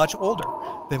they're much older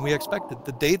than we expected.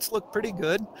 The dates look pretty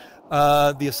good.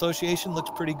 The association looks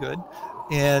pretty good.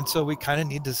 And so we kind of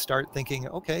need to start thinking,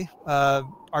 okay,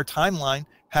 our timeline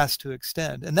has to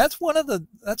extend. And that's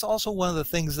also one of the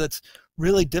things that's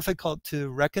really difficult to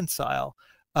reconcile.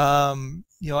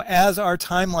 As our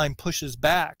timeline pushes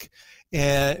back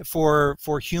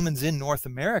for humans in North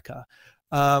America,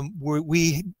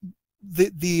 the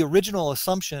original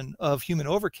assumption of human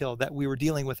overkill, that we were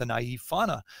dealing with a naive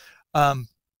fauna,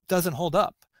 doesn't hold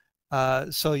up.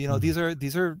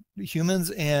 These are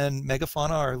humans and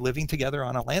megafauna are living together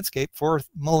on a landscape for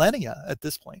millennia at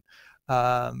this point,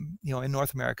 in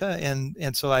North America,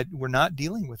 and so we're not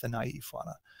dealing with a naive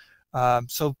fauna.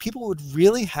 So people would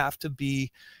really have to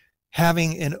be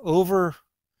having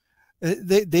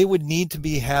they would need to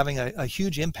be having a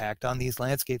huge impact on these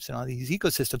landscapes and on these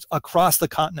ecosystems across the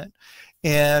continent.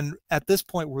 And at this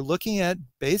point, we're looking at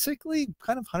basically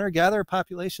kind of hunter-gatherer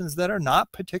populations that are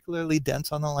not particularly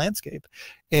dense on the landscape.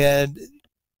 And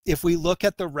if we look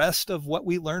at the rest of what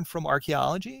we learned from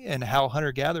archaeology and how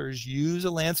hunter-gatherers use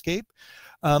a landscape,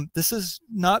 this is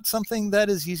not something that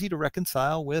is easy to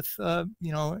reconcile with,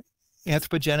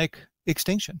 anthropogenic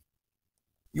extinction.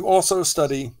 You also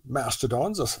study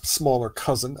mastodons, a smaller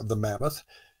cousin of the mammoth.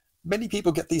 Many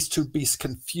people get these two beasts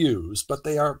confused, but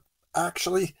they are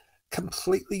actually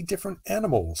completely different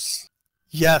animals.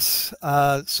 Yes.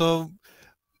 So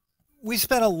we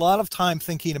spent a lot of time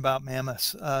thinking about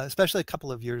mammoths, especially a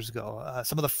couple of years ago.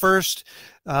 Some of the first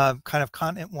kind of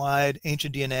continent-wide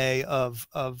ancient DNA of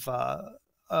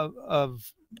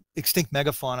extinct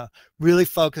megafauna really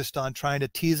focused on trying to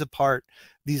tease apart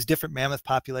these different mammoth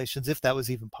populations, if that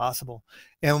was even possible.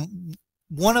 And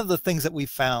one of the things that we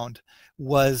found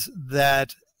was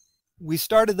that we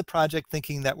started the project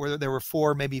thinking that there were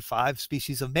 4, maybe 5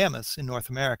 species of mammoths in North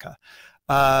America.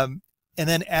 And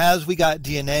then as we got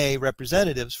DNA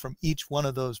representatives from each one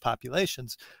of those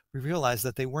populations, we realized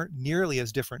that they weren't nearly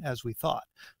as different as we thought.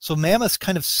 So mammoths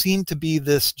kind of seemed to be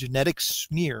this genetic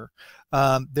smear.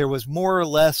 There was more or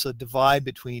less a divide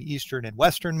between eastern and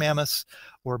western mammoths,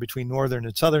 or between northern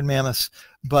and southern mammoths.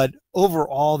 But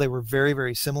overall, they were very,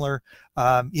 very similar,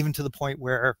 even to the point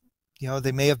where,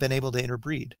 they may have been able to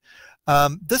interbreed.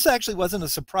 This actually wasn't a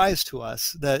surprise to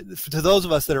us, to those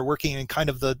of us that are working in kind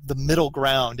of the middle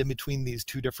ground in between these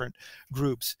two different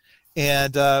groups.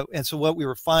 And so what we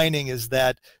were finding is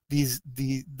that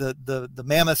the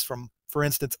mammoths from, for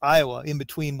instance, Iowa, in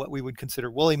between what we would consider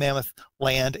woolly mammoth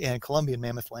land and Columbian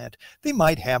mammoth land, they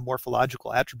might have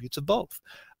morphological attributes of both.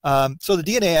 So the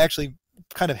DNA actually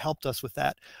kind of helped us with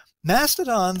that.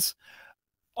 Mastodons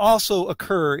also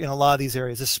occur in a lot of these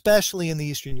areas, especially in the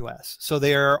eastern US. So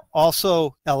they are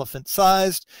also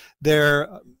elephant-sized. They're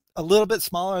a little bit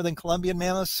smaller than Columbian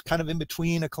mammoths, kind of in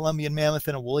between a Columbian mammoth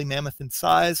and a woolly mammoth in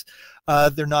size.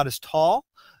 They're not as tall.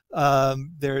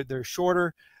 They're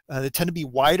shorter. They tend to be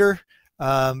wider.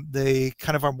 They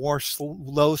kind of are more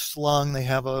low slung. They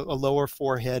have a lower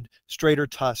forehead, straighter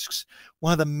tusks.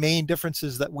 One of the main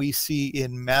differences that we see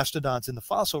in mastodons in the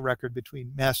fossil record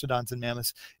between mastodons and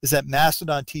mammoths is that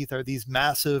mastodon teeth are these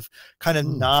massive, kind of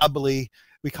knobbly,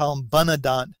 we call them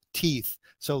bunodont teeth.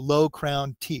 So low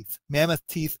crowned teeth. Mammoth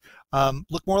teeth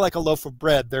look more like a loaf of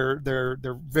bread. They're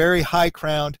very high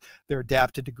crowned. They're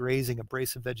adapted to grazing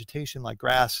abrasive vegetation like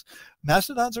grass.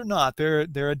 Mastodons are not. They're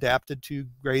adapted to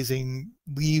grazing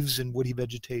leaves and woody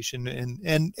vegetation,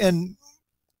 and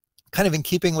kind of in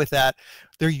keeping with that,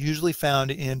 they're usually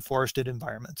found in forested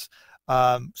environments.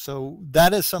 So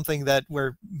that is something that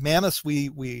where mammoths,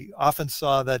 we often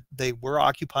saw that they were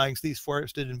occupying these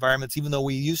forested environments, even though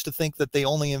we used to think that they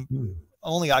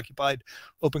only occupied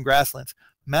open grasslands.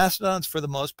 Mastodons, for the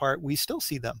most part, we still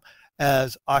see them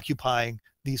as occupying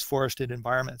these forested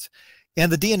environments.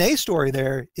 And the DNA story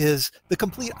there is the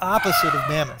complete opposite of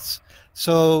mammoths.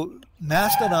 So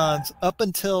mastodons, up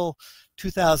until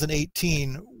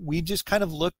 2018, we just kind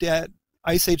of looked at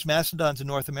Ice Age mastodons in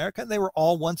North America, and they were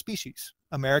all one species,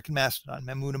 American mastodon,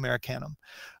 Mammoth americanum.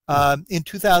 In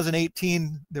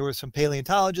 2018, there were some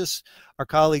paleontologists, our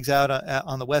colleagues out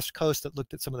on the West Coast, that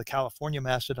looked at some of the California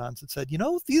mastodons and said,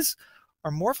 these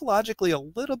are morphologically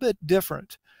a little bit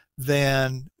different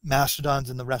than mastodons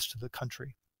in the rest of the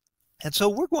country. And so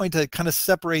we're going to kind of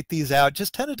separate these out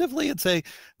just tentatively and say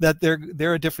that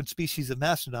they're a different species of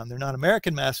mastodon. They're not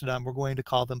American mastodon. We're going to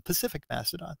call them Pacific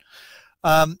mastodon.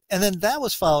 And then that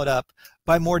was followed up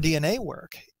by more DNA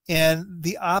work. And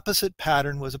the opposite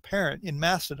pattern was apparent in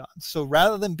mastodons. So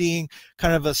rather than being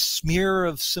kind of a smear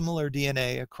of similar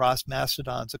DNA across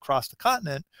mastodons across the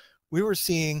continent, we were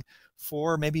seeing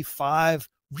 4, maybe 5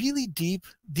 really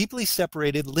deeply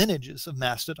separated lineages of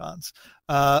mastodons,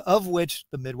 of which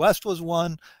the Midwest was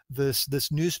one.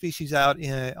 This new species out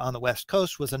on the West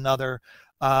Coast was another.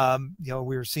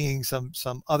 We were seeing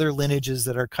some other lineages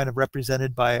that are kind of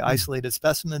represented by isolated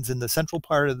specimens in the central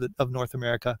part of North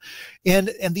America, and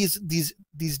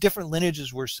these different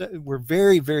lineages were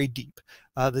very, very deep.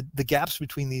 The gaps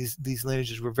between these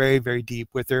lineages were very, very deep,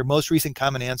 with their most recent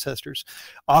common ancestors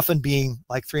often being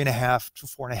like 3.5 to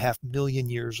 4.5 million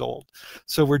years old.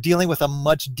 So we're dealing with a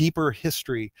much deeper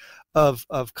history of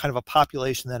kind of a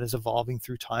population that is evolving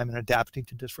through time and adapting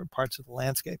to different parts of the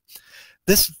landscape.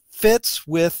 This fits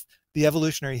with the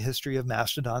evolutionary history of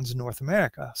mastodons in North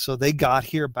America. So they got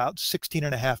here about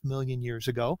 16.5 million years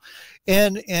ago,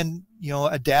 and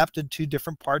adapted to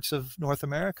different parts of North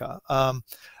America.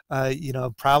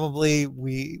 Probably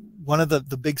one of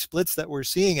the big splits that we're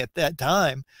seeing at that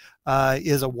time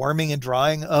is a warming and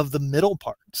drying of the middle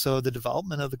part. So the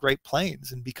development of the Great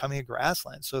Plains and becoming a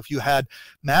grassland. So if you had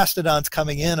mastodons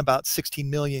coming in about 16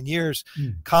 million years,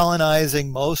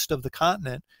 colonizing most of the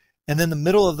continent, and then the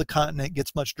middle of the continent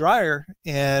gets much drier,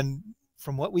 and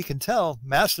from what we can tell,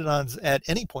 mastodons at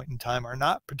any point in time are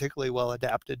not particularly well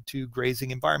adapted to grazing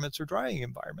environments or drying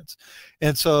environments.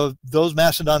 And so those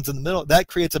mastodons in the middle, that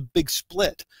creates a big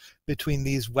split between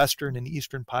these Western and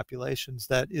Eastern populations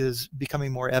that is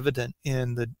becoming more evident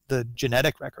in the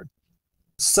genetic record.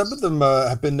 Some of them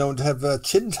have been known to have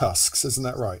chin tusks, isn't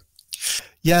that right?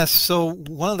 Yes. So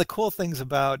one of the cool things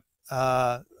about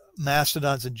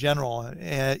mastodons in general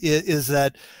is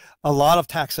that a lot of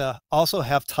taxa also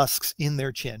have tusks in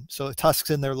their chin, so tusks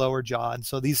in their lower jaw, and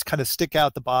so these kind of stick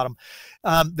out the bottom.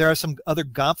 There are some other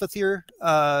Gomphothere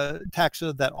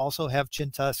taxa that also have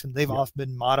chin tusks, and they've often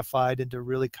been modified into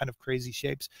really kind of crazy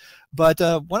shapes. But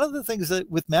one of the things that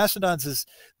with mastodons is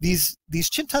these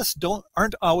chin tusks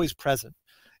aren't always present,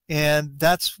 and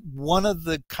that's one of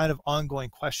the kind of ongoing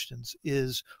questions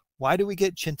is, why do we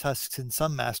get chin tusks in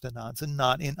some mastodons and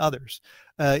not in others?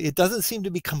 It doesn't seem to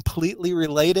be completely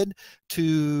related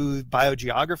to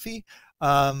biogeography.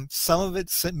 Some of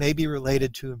it may be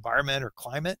related to environment or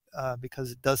climate, because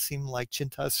it does seem like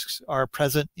chin tusks are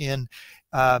present in,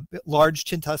 large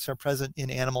chin tusks are present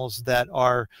in animals that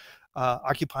are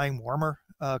occupying warmer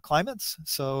climates,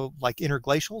 so like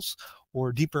interglacials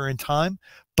or deeper in time.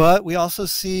 But we also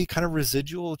see kind of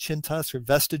residual chin tusks or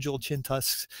vestigial chin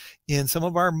tusks in some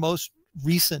of our most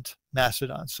recent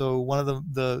mastodons. So one of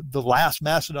the last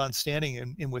mastodon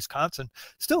standing in Wisconsin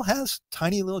still has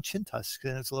tiny little chin tusks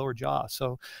in its lower jaw.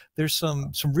 So there's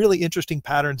some really interesting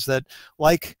patterns that,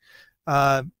 like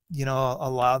a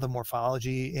lot of the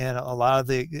morphology and a lot of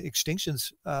the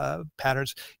extinctions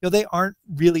patterns, they aren't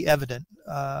really evident.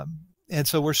 And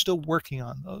so we're still working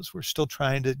on those. We're still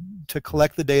trying to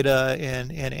collect the data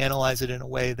and analyze it in a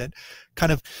way that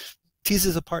kind of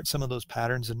teases apart some of those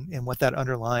patterns and what that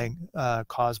underlying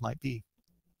cause might be.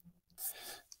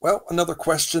 Well, another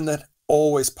question that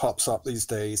always pops up these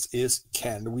days is,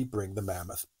 can we bring the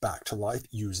mammoth back to life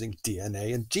using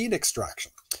DNA and gene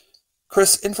extraction?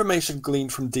 Chris, information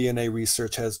gleaned from DNA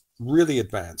research has really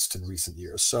advanced in recent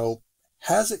years. So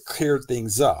has it cleared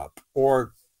things up,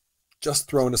 or just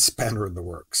thrown a spanner in the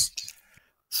works?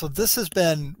 So this has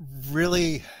been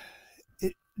really,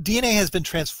 DNA has been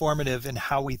transformative in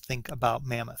how we think about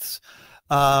mammoths.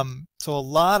 So a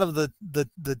lot of the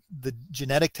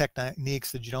genetic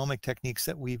techniques, the genomic techniques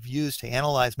that we've used to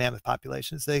analyze mammoth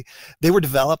populations, they were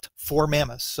developed for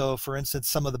mammoths. So for instance,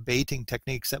 some of the baiting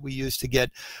techniques that we use to get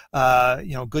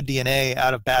good DNA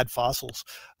out of bad fossils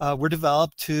were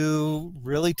developed to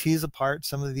really tease apart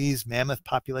some of these mammoth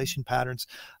population patterns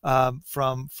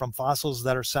from fossils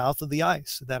that are south of the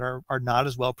ice, that are not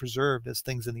as well preserved as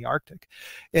things in the Arctic.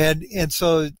 And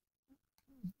so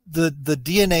the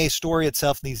DNA story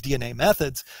itself and these DNA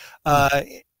methods,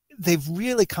 they've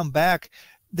really come back.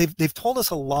 They've told us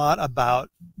a lot about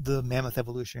the mammoth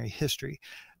evolutionary history.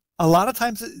 A lot of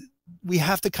times we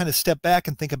have to kind of step back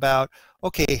and think about,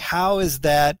 okay, how is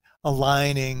that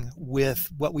aligning with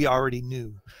what we already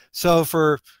knew? So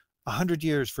for 100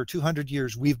 years, for 200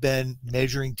 years, we've been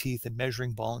measuring teeth and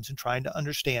measuring bones and trying to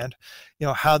understand,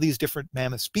 how these different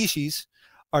mammoth species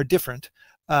are different,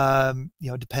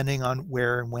 depending on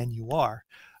where and when you are.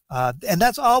 And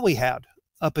that's all we had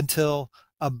up until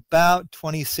about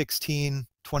 2016,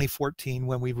 2014,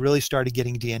 when we really started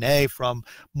getting DNA from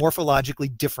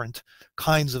morphologically different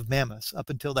kinds of mammoths. Up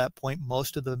until that point,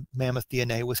 most of the mammoth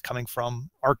DNA was coming from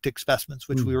Arctic specimens,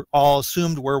 which we were all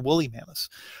assumed were woolly mammoths.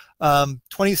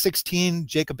 2016,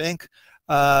 Jacob Enck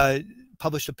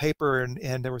published a paper,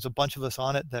 and there was a bunch of us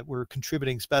on it that were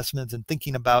contributing specimens and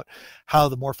thinking about how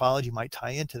the morphology might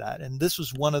tie into that. And this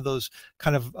was one of those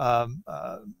kind of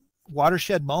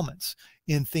watershed moments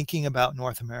in thinking about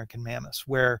North American mammoths,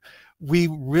 where we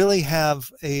really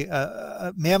have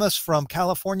a mammoths from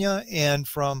California and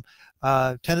from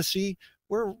Tennessee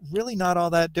were really not all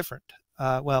that different.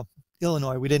 Well,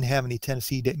 Illinois, we didn't have any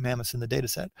Tennessee mammoths in the data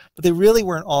set, but they really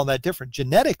weren't all that different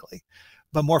genetically,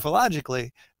 but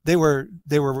morphologically, they were,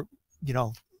 you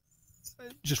know,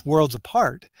 just worlds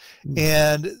apart.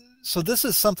 And so this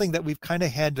is something that we've kind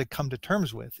of had to come to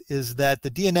terms with, is that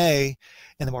the DNA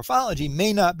and the morphology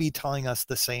may not be telling us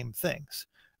the same things.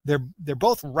 They're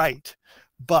both right,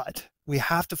 but we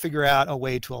have to figure out a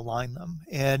way to align them.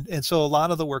 And so a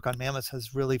lot of the work on mammoths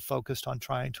has really focused on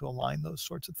trying to align those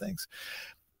sorts of things.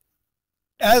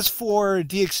 As for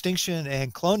de-extinction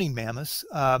and cloning mammoths,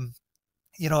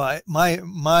 you know,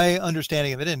 my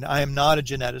understanding of it, and I am not a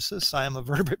geneticist, I am a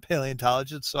vertebrate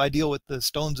paleontologist, so I deal with the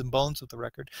stones and bones of the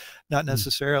record, not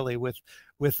necessarily with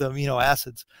amino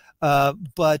acids.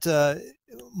 But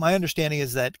my understanding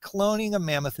is that cloning a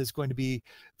mammoth is going to be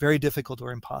very difficult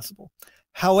or impossible.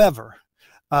 However,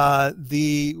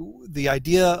 the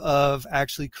idea of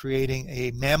actually creating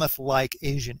a mammoth-like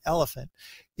Asian elephant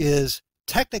is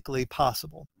technically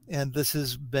possible, and this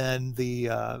has been the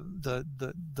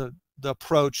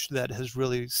approach that has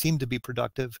really seemed to be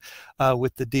productive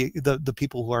with the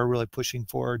people who are really pushing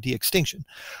for de-extinction.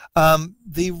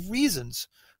 The reasons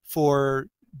for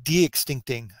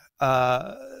de-extincting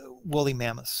woolly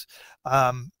mammoths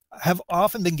have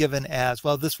often been given as,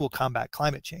 well, this will combat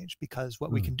climate change, because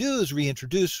what we can do is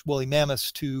reintroduce woolly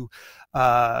mammoths to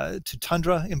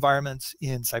tundra environments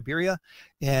in Siberia,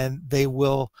 and they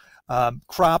will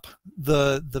crop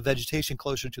the vegetation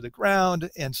closer to the ground,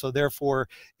 and so therefore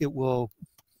it will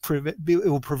prevent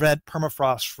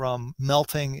permafrost from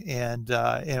melting, and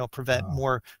it'll prevent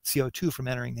more CO2 from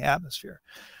entering the atmosphere.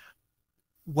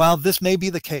 While this may be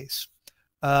the case,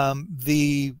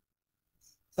 the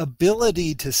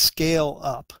ability to scale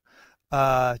up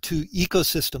to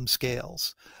ecosystem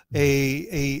scales,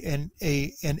 an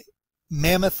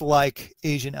mammoth-like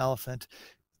Asian elephant,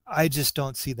 I just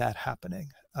don't see that happening.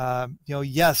 You know,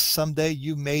 yes, someday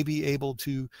you may be able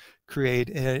to create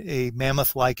a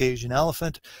mammoth-like Asian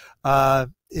elephant. But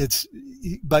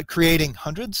creating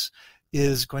hundreds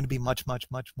is going to be much, much,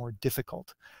 much more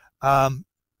difficult.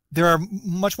 There are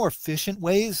much more efficient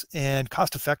ways and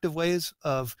cost-effective ways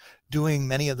of doing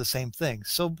many of the same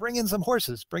things. So bring in some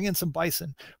horses, bring in some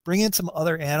bison, bring in some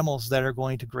other animals that are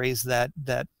going to graze that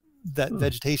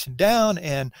vegetation down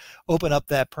and open up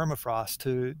that permafrost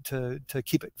to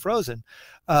keep it frozen.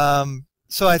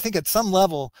 So I think at some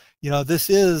level, you know, this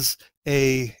is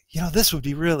this would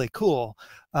be really cool.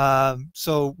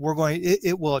 So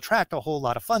it will attract a whole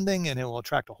lot of funding, and it will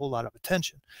attract a whole lot of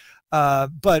attention.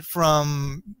 But as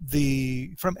an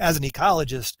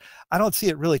ecologist, I don't see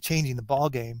it really changing the ball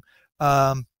game.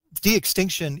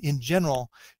 De-extinction in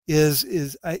general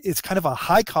it's kind of a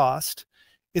high cost,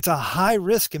 it's a high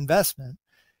risk investment,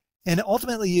 and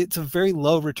ultimately it's a very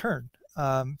low return.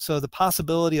 So the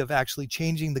possibility of actually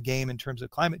changing the game in terms of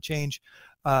climate change,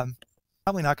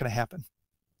 probably not going to happen.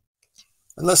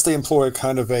 Unless they employ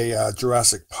kind of a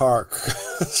Jurassic Park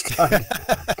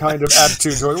kind of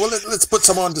attitude toward, well, let's put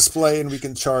some on display and we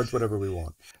can charge whatever we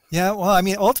want. Yeah, well, I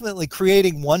mean, ultimately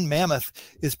creating one mammoth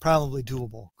is probably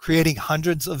doable. Creating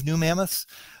hundreds of new mammoths,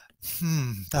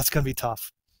 that's going to be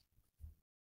tough.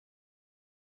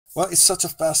 Well, it's such a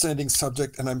fascinating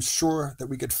subject, and I'm sure that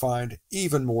we could find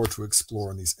even more to explore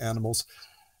in these animals.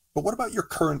 But what about your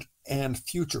current and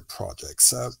future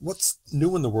projects? What's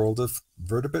new in the world of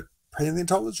vertebrate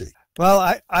paleontology? Well,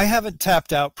 I haven't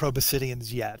tapped out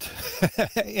proboscideans yet.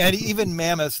 And even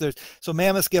mammoths,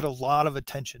 mammoths get a lot of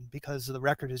attention because the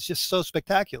record is just so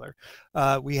spectacular.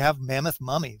 We have mammoth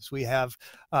mummies. We have,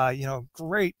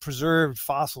 great preserved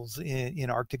fossils in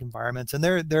Arctic environments, and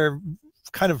they're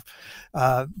kind of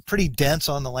pretty dense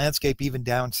on the landscape, even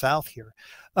down south here.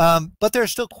 But there are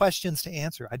still questions to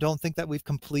answer. I don't think that we've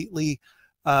completely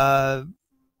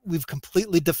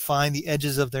defined the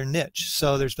edges of their niche.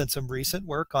 So there's been some recent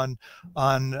work on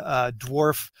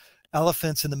dwarf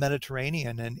elephants in the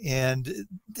Mediterranean, and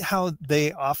how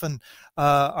they often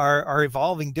are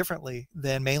evolving differently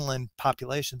than mainland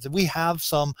populations. And we have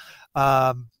some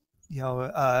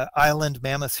island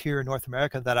mammoths here in North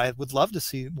America that I would love to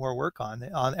see more work on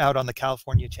out on the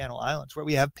California Channel Islands, where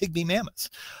we have pygmy mammoths.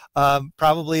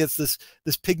 Probably it's this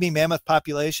pygmy mammoth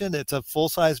population. It's a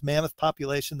full-size mammoth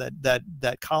population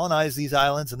that colonized these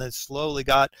islands and then slowly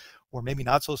got, or maybe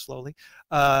not so slowly,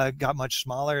 got much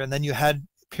smaller. And then you had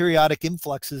periodic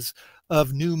influxes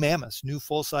of new mammoths, new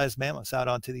full-size mammoths out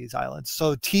onto these islands.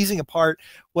 So teasing apart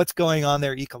what's going on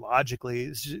there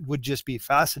ecologically would just be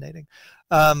fascinating.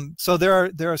 So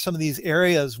there are some of these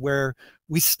areas where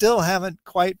we still haven't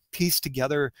quite pieced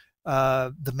together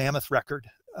the mammoth record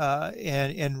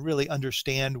and really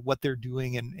understand what they're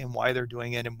doing and why they're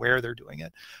doing it and where they're doing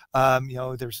it.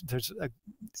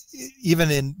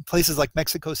 Even in places like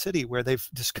Mexico City, where they've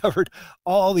discovered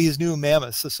all these new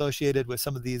mammoths associated with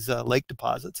some of these lake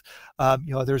deposits,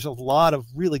 there's a lot of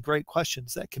really great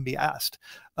questions that can be asked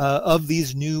of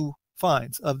these new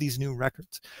finds, of these new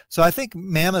records. So I think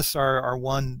mammoths are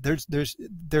one.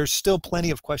 There's still plenty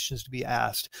of questions to be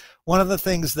asked. One of the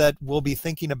things that we'll be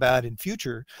thinking about in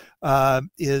future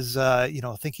is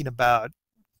thinking about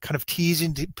kind of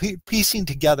piecing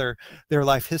together their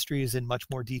life histories in much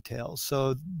more detail.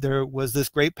 So there was this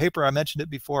great paper, I mentioned it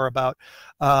before, about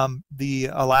the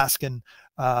Alaskan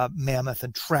mammoth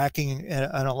and tracking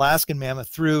an Alaskan mammoth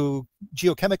through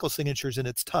geochemical signatures in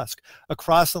its tusk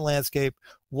across the landscape,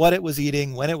 what it was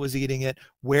eating, when it was eating it,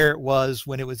 where it was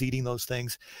when it was eating those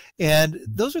things. And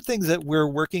those are things that we're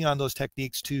working on, those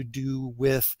techniques to do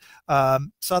with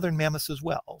southern mammoths as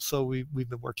well. So we've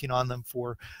been working on them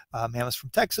for mammoths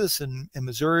from Texas and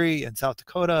Missouri and South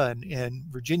Dakota and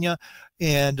Virginia,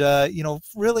 and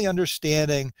really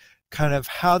understanding kind of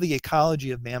how the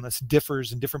ecology of mammoths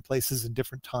differs in different places and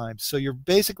different times. So you're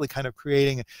basically kind of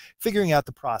figuring out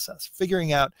the process,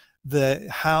 figuring out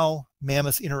how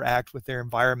mammoths interact with their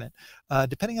environment,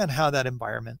 depending on how that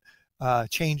environment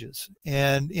changes.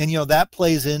 And that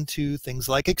plays into things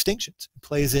like extinctions. It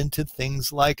plays into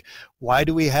things like why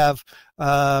do we have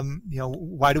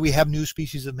new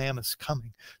species of mammoths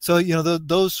coming? So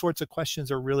those sorts of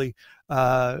questions are really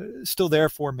still there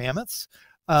for mammoths.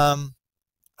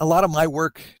 A lot of my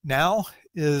work now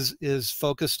is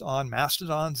focused on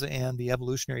mastodons and the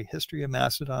evolutionary history of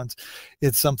mastodons.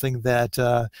 It's something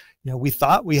that we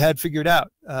thought we had figured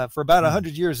out. For about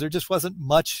 100 years, there just wasn't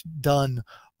much done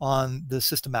on the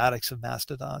systematics of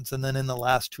mastodons. And then in the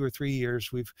last 2 or 3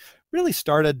 years, we've really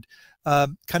started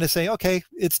kind of saying, okay,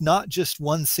 it's not just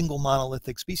one single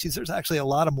monolithic species. There's actually a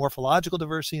lot of morphological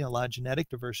diversity and a lot of genetic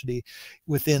diversity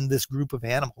within this group of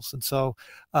animals. And so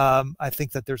I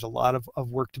think that there's a lot of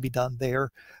work to be done there.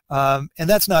 And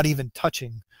that's not even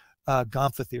touching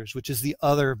Gomphotheres, which is the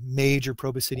other major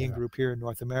proboscidean group here in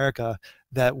North America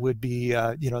that would be,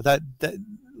 that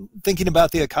thinking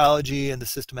about the ecology and the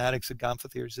systematics of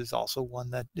Gomphotheres is also one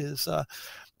that is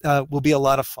will be a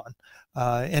lot of fun.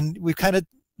 And we've kind of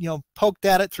poked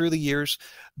at it through the years,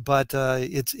 but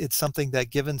it's something that,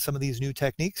 given some of these new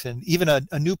techniques and even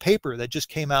a new paper that just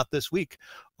came out this week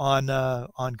on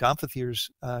Gomphotheres,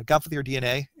 Gomphothere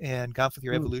DNA and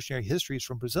Gomphothere evolutionary histories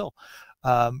from Brazil,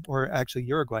 or actually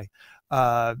Uruguay.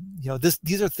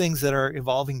 These are things that are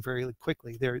evolving very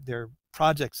quickly. They're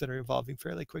projects that are evolving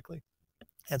fairly quickly,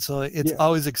 and so it's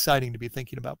always exciting to be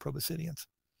thinking about proboscideans.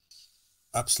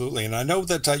 Absolutely. And I know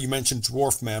that you mentioned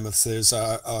dwarf mammoths. There's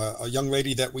a young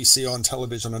lady that we see on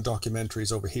television and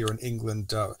documentaries over here in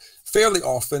England fairly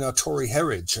often, Tori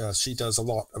Herridge. She does a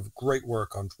lot of great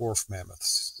work on dwarf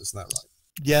mammoths. Isn't that right?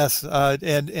 Yes,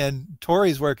 and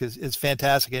Tori's work is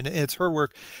fantastic, and it's her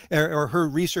work or her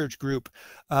research group,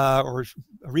 or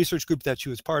a research group that she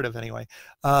was part of anyway,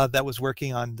 that was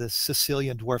working on the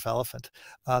Sicilian dwarf elephant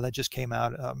that just came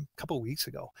out a couple of weeks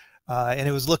ago. And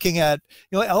it was looking at,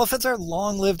 elephants are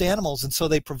long-lived animals, and so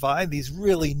they provide these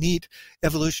really neat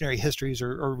evolutionary histories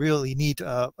or really neat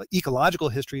ecological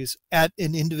histories at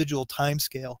an individual time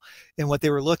scale. And what they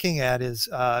were looking at is,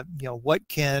 what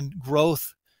can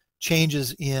growth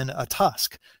changes in a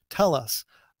tusk tell us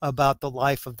about the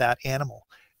life of that animal?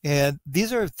 And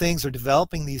these are things, they're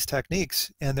developing these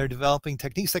techniques, and they're developing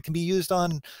techniques that can be used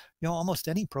on, almost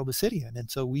any proboscidean.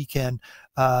 And so we can,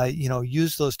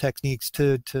 use those techniques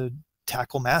to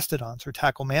tackle mastodons or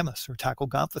tackle mammoths or tackle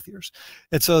Gomphotheres.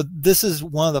 And so this is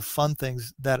one of the fun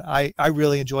things that I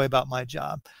really enjoy about my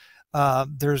job.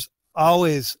 There's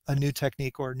always a new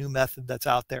technique or a new method that's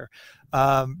out there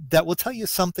that will tell you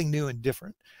something new and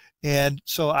different. And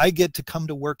so I get to come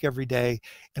to work every day,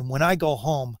 and when I go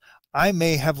home, I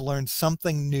may have learned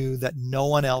something new that no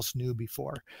one else knew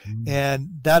before. And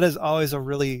that is always a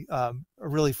really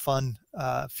fun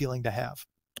feeling to have.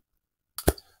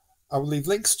 I will leave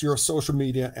links to your social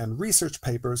media and research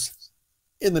papers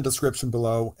in the description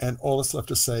below. And all that's left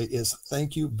to say is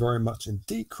thank you very much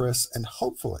indeed, Chris, and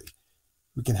hopefully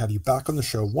we can have you back on the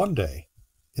show one day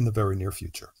in the very near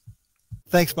future.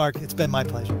 Thanks, Mark. It's been my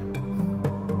pleasure.